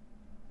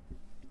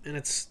 And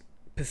it's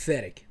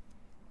pathetic.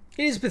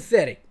 It is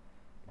pathetic.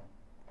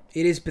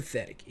 It is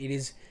pathetic. It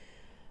is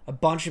a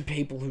bunch of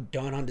people who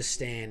don't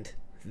understand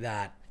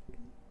that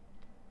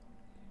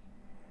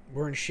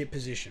we're in a shit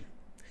position.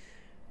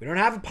 We don't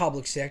have a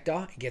public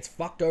sector. It gets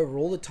fucked over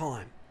all the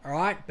time.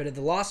 Alright? But at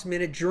the last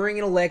minute, during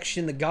an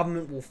election, the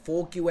government will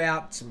fork you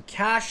out some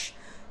cash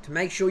to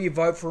make sure you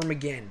vote for them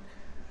again.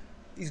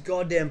 These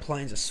goddamn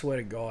planes, I swear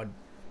to God.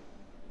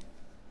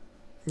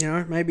 You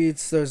know, maybe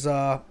it's those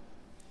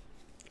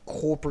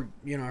corporate,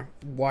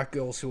 white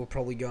girls who are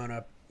probably going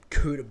to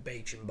Kuta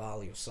Beach in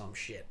Bali or some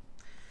shit.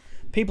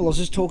 People I was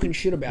just talking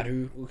shit about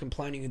who were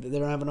complaining that they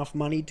don't have enough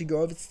money to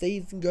go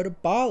overseas and go to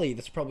Bali.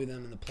 That's probably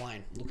them in the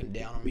plane, looking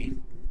down on me,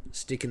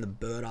 sticking the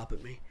bird up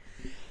at me.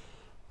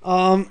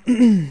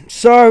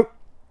 So,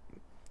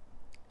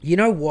 you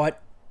know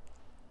what?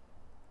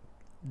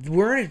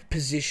 We're in a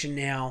position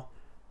now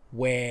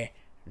where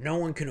no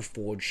one can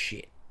afford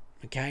shit,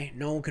 okay?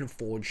 No one can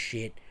afford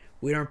shit.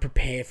 We don't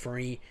prepare for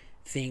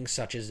anything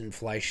such as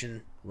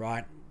inflation,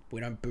 right?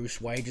 We don't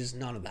boost wages,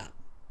 none of that.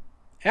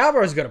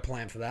 Albo's got a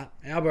plan for that.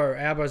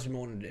 Albo's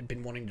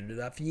been wanting to do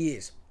that for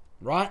years,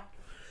 right?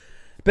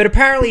 But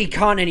apparently he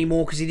can't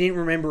anymore because he didn't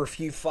remember a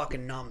few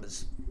fucking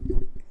numbers.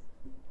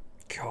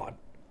 God.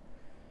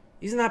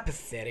 Isn't that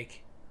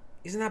pathetic?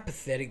 Isn't that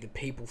pathetic that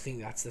people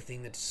think that's the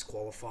thing that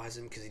disqualifies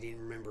him because he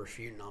didn't remember a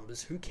few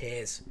numbers? Who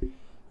cares?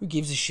 Who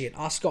gives a shit?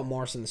 Ask Scott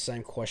Morrison the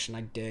same question.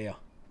 I dare you.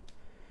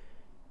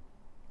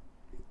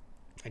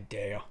 I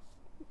dare you.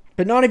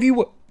 But none of you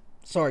will.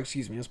 Sorry,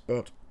 excuse me. I just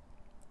burped.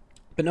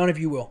 But none of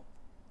you will.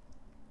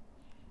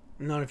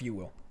 None of you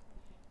will.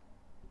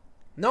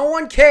 No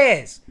one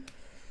cares.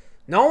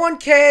 No one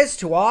cares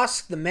to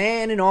ask the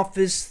man in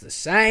office the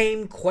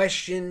same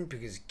question,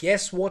 because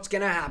guess what's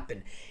going to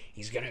happen?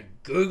 He's going to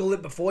Google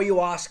it before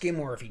you ask him,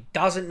 or if he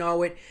doesn't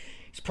know it,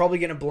 he's probably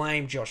going to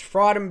blame Josh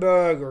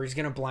Frydenberg, or he's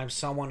going to blame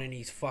someone in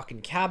his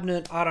fucking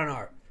cabinet. I don't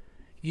know.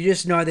 You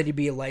just know that he'd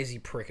be a lazy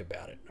prick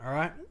about it,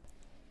 alright?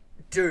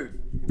 Dude,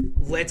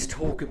 let's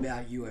talk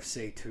about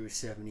UFC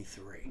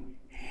 273.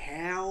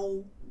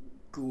 How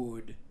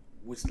good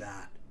was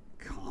that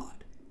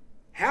card?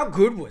 How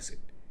good was it?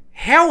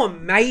 How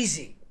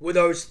amazing were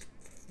those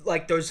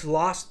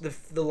last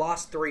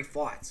three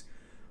fights?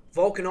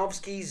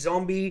 Volkanovski,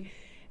 Zombie,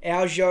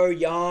 Aljo,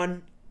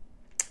 Yan,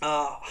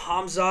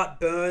 Hamzat,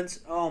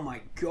 Burns. Oh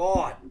my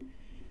god.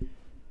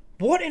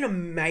 What an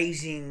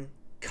amazing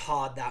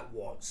card that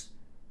was.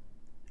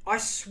 I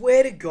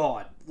swear to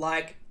God,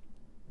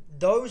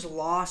 those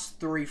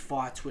last three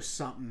fights were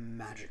something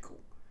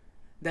magical.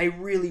 They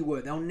really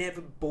were. They were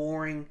never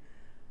boring.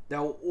 They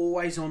were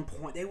always on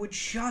point. They were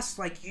just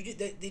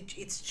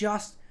it's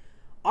just...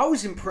 I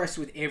was impressed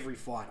with every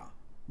fighter.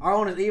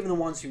 Even the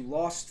ones who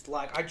lost.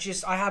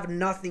 I have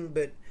nothing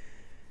but...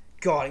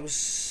 God, it was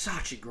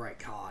such a great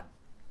card.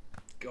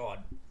 God.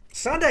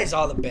 Sundays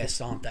are the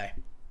best, aren't they?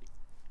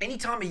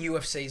 Anytime a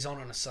UFC's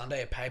on a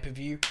Sunday, a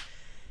pay-per-view,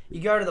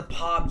 you go to the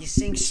pub, you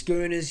sink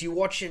schooners, you're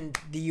watching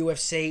the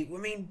UFC. I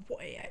mean,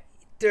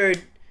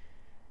 dude,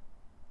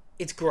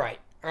 it's great.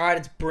 Alright,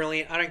 it's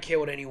brilliant. I don't care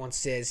what anyone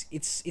says.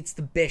 It's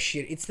the best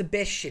shit. It's the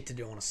best shit to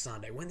do on a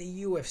Sunday. When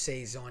the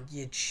UFC's on,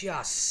 you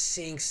just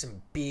sink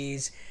some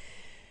beers.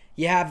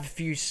 You have a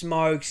few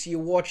smokes. You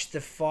watch the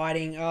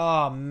fighting.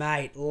 Oh,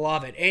 mate,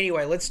 love it.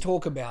 Anyway, let's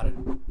talk about it.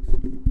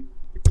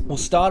 We'll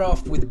start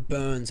off with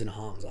Burns and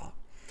Hamzat.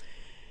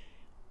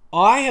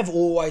 I have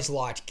always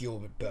liked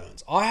Gilbert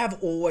Burns. I have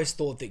always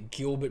thought that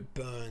Gilbert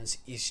Burns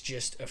is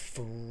just a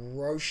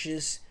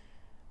ferocious,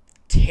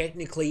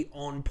 technically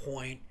on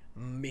point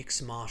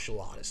mixed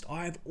martial artist.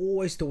 I have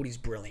always thought he's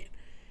brilliant.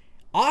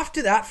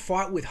 After that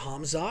fight with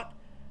Hamzat,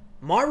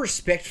 my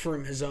respect for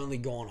him has only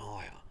gone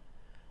higher.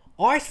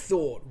 I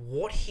thought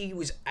what he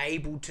was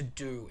able to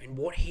do and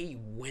what he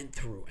went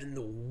through and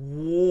the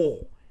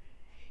war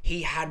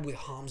he had with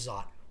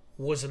Hamzat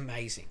was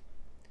amazing.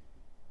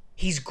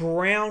 His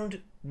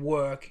ground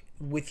work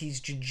with his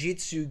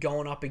jiu-jitsu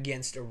going up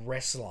against a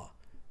wrestler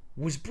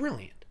was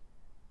brilliant.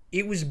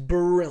 It was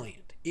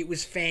brilliant. It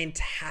was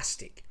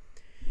fantastic.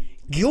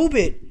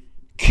 Gilbert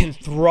can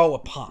throw a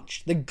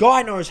punch. The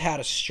guy knows how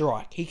to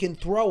strike. He can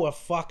throw a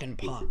fucking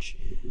punch.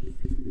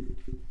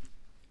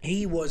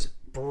 He was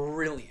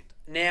brilliant.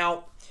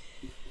 Now,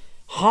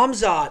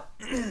 Hamzat,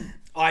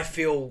 I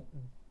feel,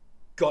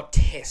 got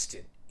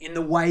tested in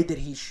the way that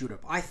he should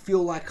have. I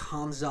feel like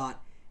Hamzat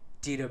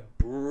did a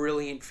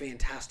brilliant,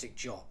 fantastic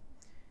job.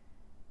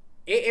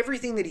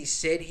 Everything that he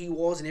said he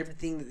was and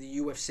everything that the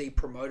UFC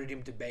promoted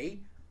him to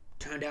be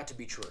turned out to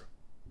be true.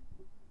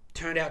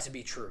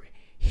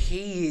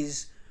 He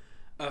is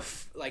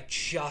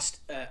just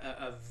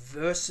a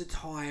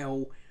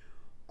versatile,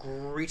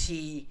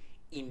 gritty,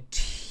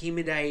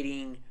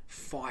 intimidating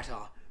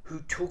fighter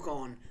who took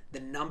on the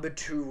number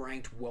 2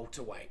 ranked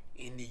welterweight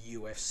in the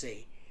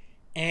UFC.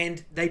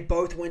 And they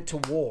both went to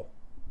war.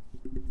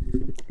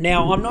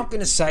 Now, I'm not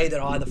going to say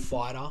that either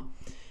fighter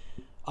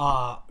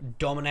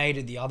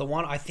dominated the other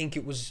one. I think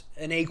it was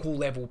an equal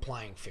level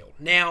playing field.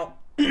 Now,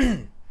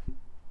 I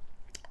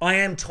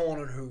am torn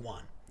on who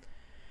won.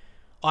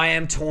 I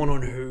am torn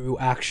on who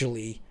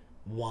actually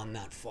won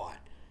that fight.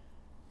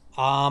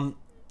 I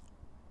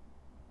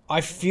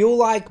feel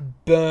like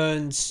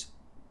Burns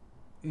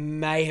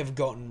may have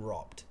gotten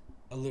robbed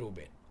a little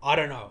bit. I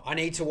don't know. I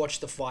need to watch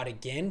the fight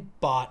again,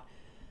 but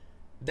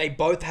they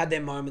both had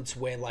their moments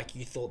where,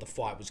 you thought the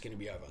fight was going to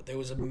be over. There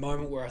was a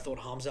moment where I thought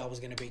Hamzat was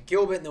going to beat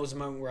Gilbert, and there was a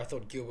moment where I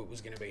thought Gilbert was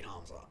going to beat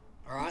Hamzat.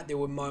 Alright? There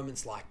were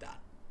moments like that.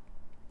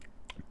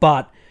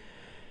 But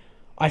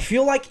I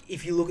feel like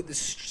if you look at the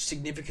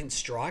significant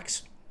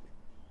strikes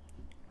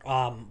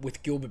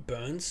with Gilbert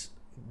Burns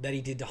that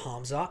he did to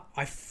Hamzat,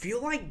 I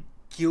feel like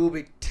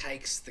Gilbert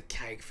takes the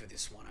cake for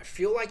this one. I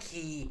feel like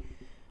he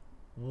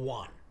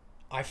won.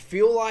 I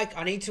feel like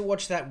I need to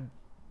watch that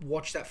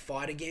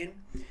fight again.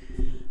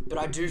 But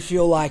I do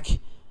feel like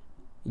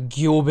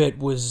Gilbert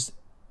was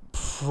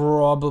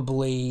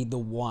probably the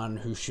one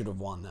who should have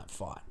won that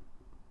fight.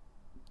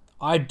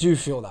 I do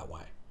feel that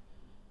way.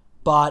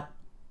 But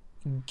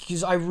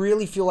because I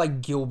really feel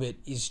like Gilbert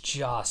is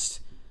just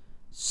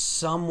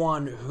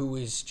someone who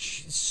is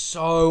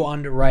so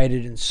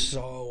underrated and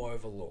so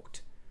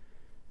overlooked.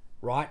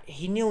 Right?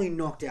 He nearly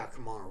knocked out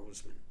Kamaru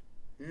Usman.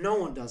 No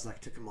one does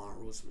that to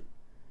Kamaru Usman.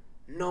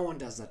 No one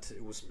does that to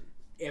Usman.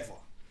 Ever.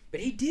 But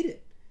he did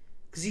it.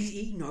 Because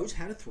he knows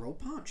how to throw a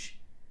punch.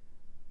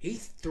 He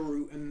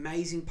threw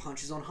amazing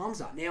punches on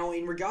Hamzat. Now,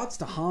 in regards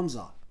to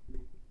Hamzat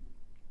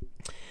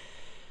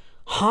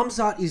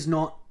is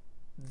not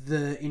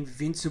the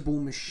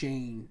invincible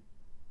machine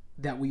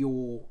that we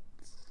all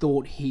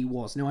thought he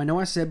was. Now, I know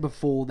I said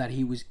before that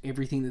he was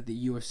everything that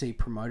the UFC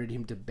promoted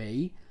him to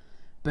be,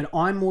 but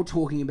I'm more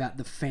talking about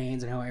the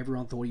fans and how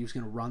everyone thought he was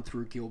going to run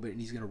through Gilbert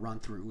and he's going to run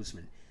through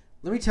Usman.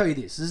 let me tell you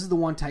this. This is the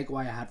one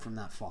takeaway I had from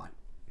that fight.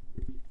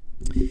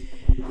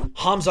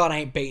 Khamzat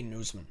ain't beating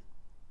Usman.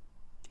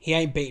 He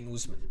ain't beating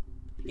Usman.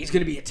 He's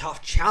going to be a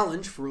tough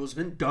challenge for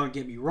Usman, don't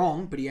get me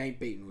wrong, but he ain't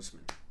beating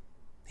Usman.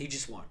 He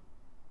just won't.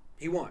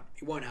 He won't.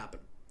 It won't happen.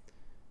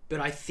 But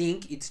I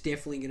think it's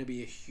definitely going to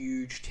be a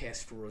huge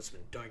test for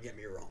Usman, don't get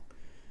me wrong.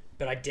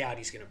 But I doubt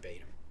he's going to beat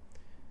him.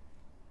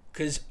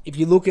 Because if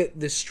you look at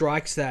the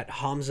strikes that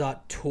Khamzat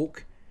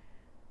took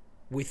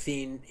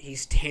within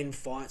his 10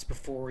 fights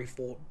before he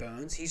fought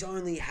Burns, he's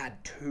only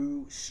had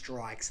 2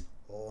 strikes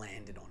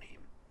landed on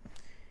him.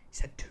 He's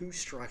had 2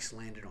 strikes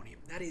landed on him.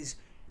 That is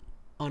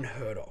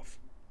unheard of,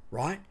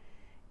 right?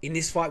 In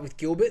this fight with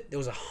Gilbert, there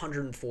was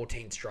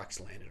 114 strikes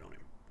landed on him.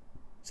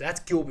 So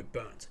that's Gilbert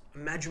Burns.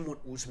 Imagine what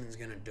Usman's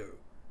going to do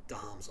to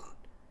Khamzat.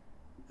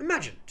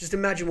 Just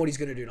imagine what he's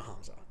going to do to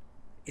Khamzat.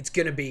 It's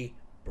going to be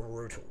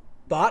brutal.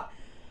 But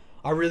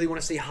I really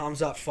want to see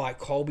Khamzat fight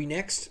Colby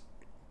next.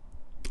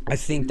 I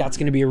think that's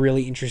going to be a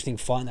really interesting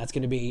fight, and that's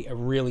going to be a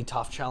really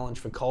tough challenge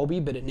for Colby,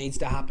 but it needs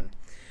to happen.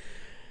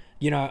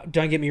 You know,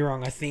 don't get me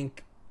wrong. I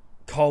think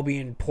Colby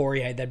and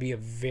Poirier, that'd be a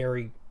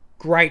very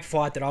great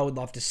fight that I would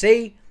love to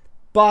see,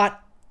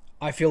 but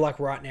I feel like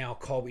right now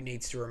Colby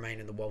needs to remain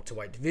in the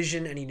welterweight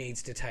division, and he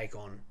needs to take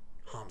on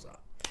Khamzat.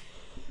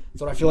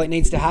 That's what I feel like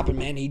needs to happen,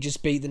 man. He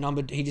just beat the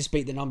number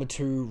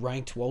 2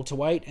 ranked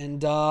welterweight,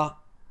 and I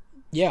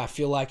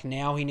feel like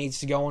now he needs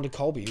to go on to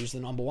Colby, who's the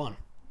number 1.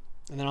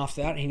 And then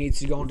after that, he needs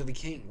to go on to the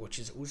king, which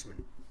is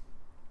Usman.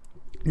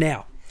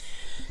 Now,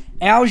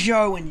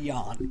 Aljo and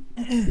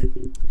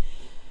Yan.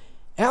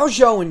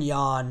 Aljo and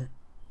Yan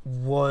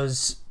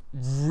was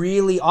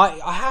really...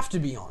 I have to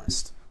be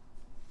honest.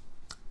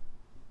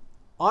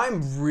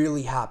 I'm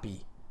really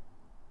happy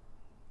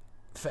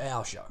for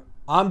Aljo.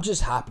 I'm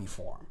just happy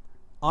for him.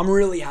 I'm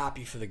really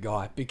happy for the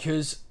guy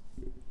because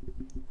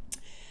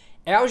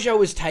Aljo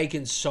has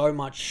taken so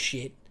much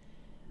shit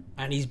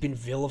and he's been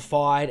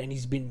vilified and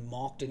he's been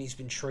mocked and he's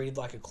been treated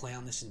like a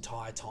clown this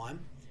entire time.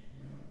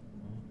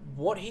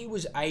 What he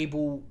was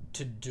able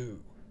to do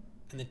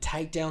and the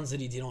takedowns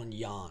that he did on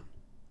Yan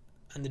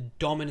and the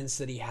dominance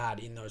that he had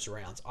in those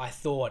rounds, I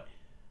thought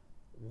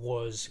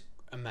was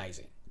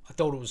amazing. I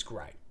thought it was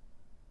great.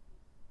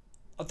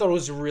 I thought it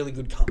was a really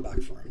good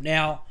comeback for him.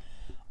 Now,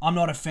 I'm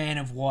not a fan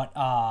of what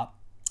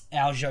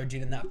Aljo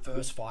did in that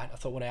first fight. I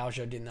thought what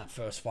Aljo did in that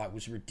first fight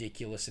was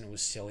ridiculous and it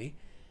was silly.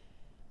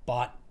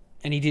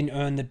 And he didn't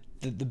earn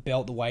the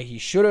belt the way he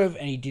should have,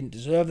 and he didn't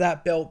deserve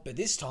that belt. But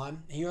this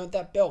time, he earned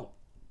that belt.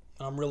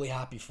 And I'm really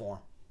happy for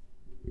him.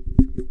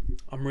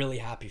 I'm really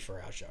happy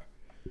for Aljo.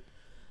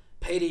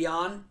 Peter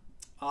Yan,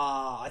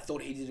 I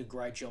thought he did a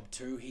great job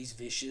too. He's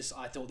vicious.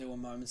 I thought there were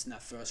moments in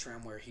that first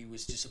round where he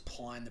was just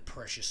applying the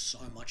pressure so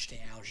much to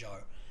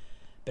Aljo.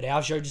 But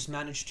Aljo just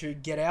managed to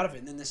get out of it.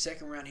 And then the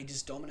second round, he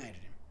just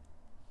dominated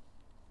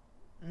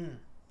him.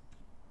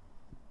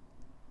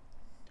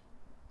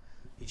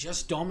 He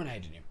just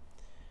dominated him.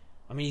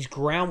 I mean, his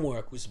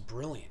groundwork was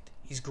brilliant.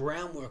 His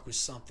groundwork was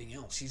something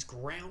else. His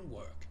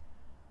groundwork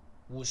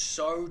was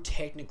so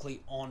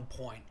technically on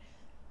point.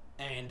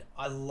 And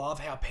I love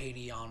how Peter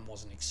Yan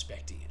wasn't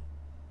expecting it.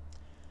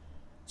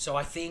 So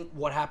I think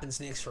what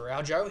happens next for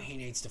Aljo, he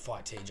needs to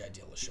fight TJ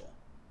Dillashaw.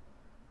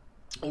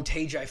 Or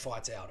TJ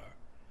fights Aldo.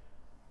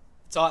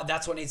 So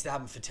that's what needs to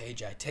happen for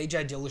TJ.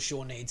 TJ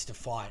Dillashaw needs to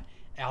fight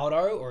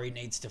Aldo or he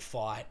needs to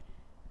fight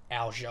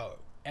Aljo.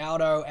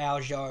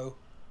 Aljo,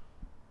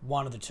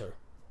 one of the two.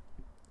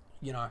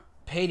 You know,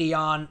 Peter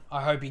Yan,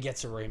 I hope he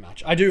gets a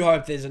rematch. I do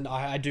hope there's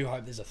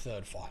a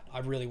third fight. I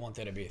really want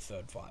there to be a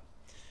third fight.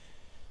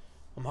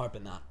 I'm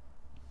hoping that.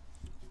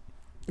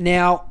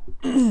 Now,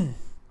 in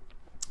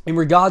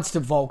regards to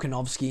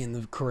Volkanovski and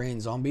the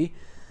Korean Zombie,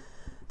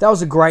 that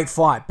was a great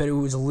fight, but it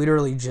was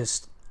literally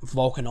just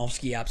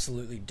Volkanovski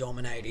absolutely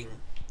dominating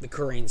the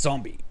Korean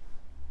Zombie.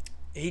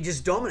 He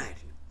just dominated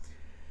him.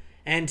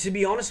 And to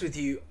be honest with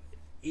you,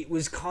 it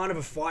was kind of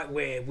a fight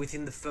where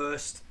within the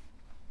first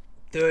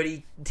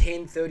 30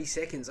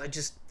 seconds, I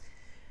just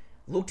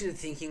looked at it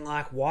thinking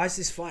like, why is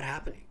this fight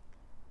happening?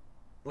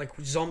 Like,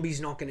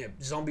 Zombie's not gonna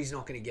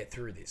get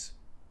through this.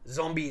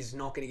 Zombie is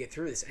not gonna get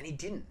through this, and he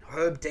didn't.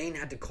 Herb Dean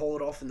had to call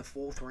it off in the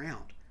 4th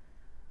round.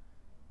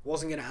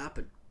 Wasn't gonna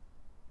happen.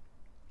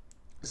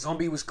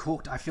 Zombie was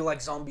cooked. I feel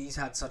like Zombie's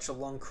had such a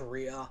long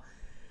career,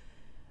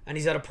 and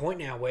he's at a point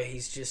now where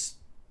he's just,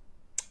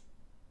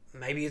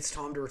 maybe it's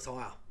time to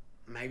retire.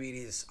 Maybe it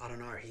is. I don't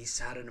know. He's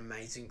had an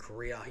amazing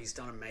career. He's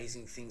done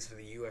amazing things for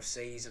the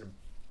UFC. He's a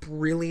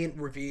brilliant,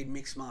 revered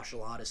mixed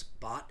martial artist.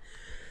 But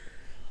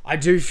I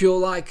do feel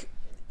like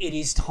it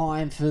is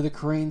time for the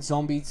Korean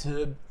Zombie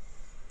to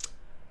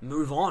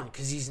move on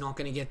because he's not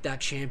going to get that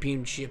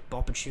championship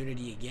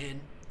opportunity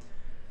again.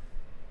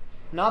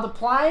 Another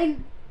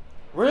plane?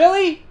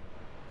 Really?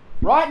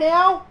 Right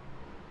now?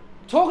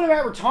 Talking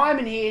about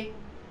retirement here.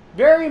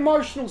 Very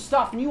emotional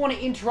stuff, and you want to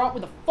interrupt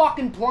with a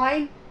fucking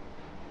plane?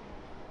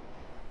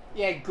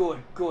 Yeah,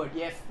 good.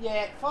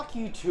 Yeah, fuck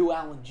you too,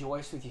 Alan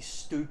Joyce, with your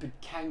stupid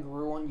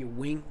kangaroo on your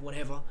wing,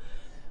 whatever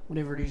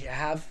it is you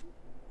have.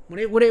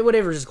 Whatever it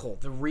is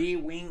called. The rear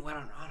wing, I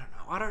don't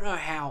know. I don't know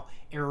how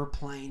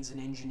aeroplanes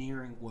and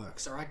engineering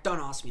works, alright? Don't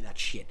ask me that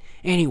shit.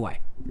 Anyway,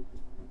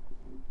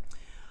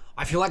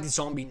 I feel like the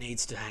zombie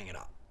needs to hang it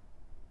up.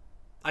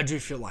 I do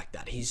feel like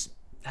that. He's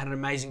had an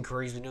amazing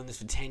career. He's been doing this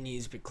for 10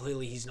 years, but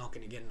clearly he's not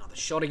going to get another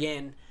shot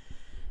again.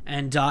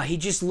 And he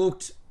just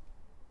looked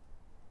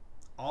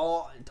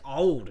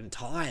old and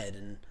tired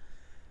and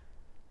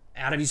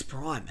out of his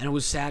prime. And it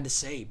was sad to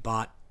see,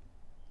 but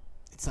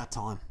it's that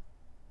time.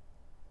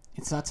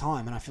 It's that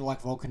time, and I feel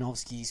like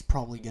Volkanovski's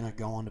probably going to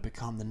go on to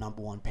become the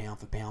number one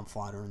pound-for-pound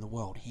fighter in the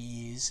world.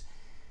 He is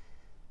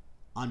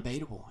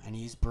unbeatable, and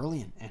he is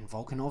brilliant. And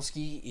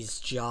Volkanovski is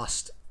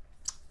just,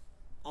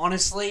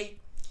 honestly,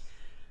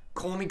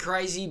 call me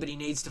crazy, but he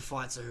needs to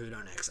fight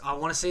Cejudo next. I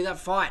want to see that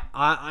fight.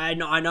 I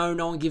know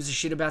no one gives a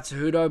shit about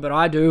Cejudo, but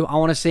I do. I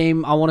want to see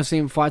him. I want to see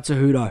him fight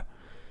Cejudo.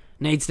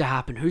 Needs to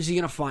happen. Who's he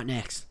going to fight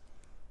next?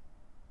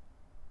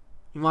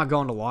 He might go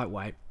into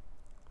lightweight,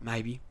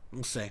 maybe.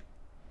 We'll see.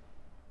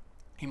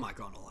 He might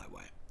go into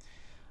lightweight.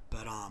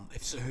 But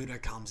if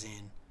Cejudo comes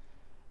in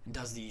and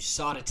does the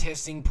USADA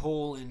testing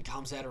pool and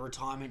comes out of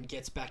retirement and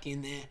gets back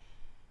in there,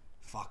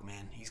 fuck,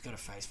 man, he's got to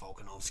face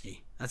Volkanovski.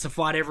 That's a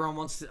fight everyone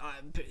wants to...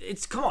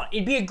 come on,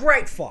 it'd be a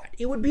great fight.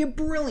 It would be a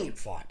brilliant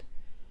fight.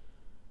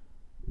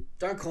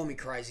 Don't call me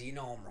crazy, you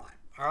know I'm right.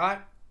 Alright?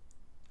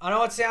 I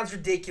know it sounds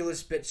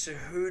ridiculous, but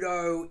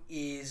Cejudo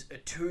is a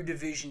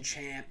 2-division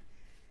champ.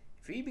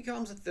 If he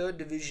becomes a 3rd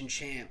division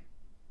champ,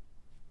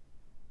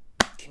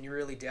 can you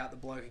really doubt the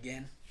bloke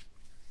again?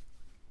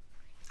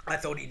 I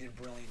thought he did a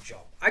brilliant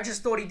job. I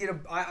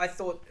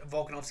thought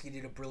Volkanovski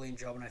did a brilliant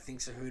job, and I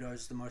think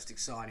Cejudo's the most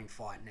exciting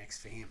fight next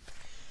for him.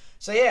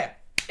 So yeah,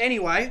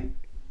 anyway,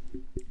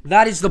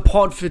 that is the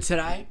pod for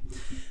today.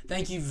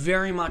 Thank you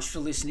very much for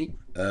listening.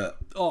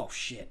 Oh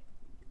shit.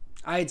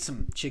 I had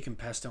some chicken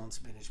pesto and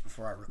spinach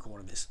before I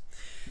recorded this.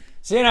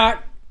 So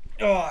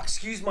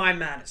excuse my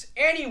manners.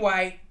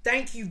 Anyway,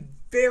 thank you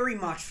very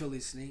much for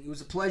listening. It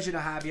was a pleasure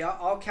to have you.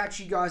 I'll catch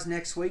you guys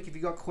next week. If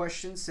you got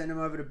questions, send them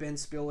over to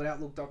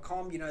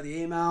bennspill@outlook.com. You know the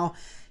email.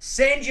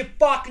 Send your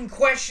fucking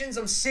questions.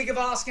 I'm sick of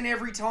asking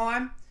every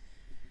time.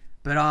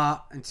 But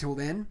until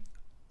then,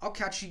 I'll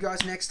catch you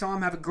guys next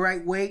time. Have a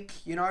great week.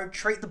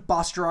 Treat the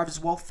bus drivers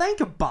well.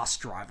 Thank a bus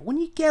driver. When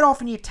you get off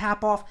and you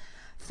tap off,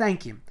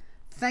 thank him.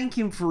 Thank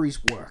him for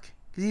his work.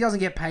 Because he doesn't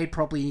get paid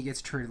properly and he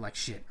gets treated like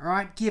shit.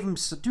 Alright?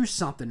 Do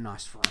something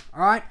nice for him.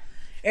 Alright?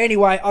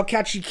 Anyway, I'll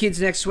catch you kids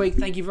next week.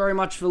 Thank you very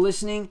much for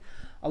listening.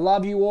 I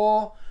love you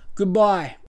all. Goodbye.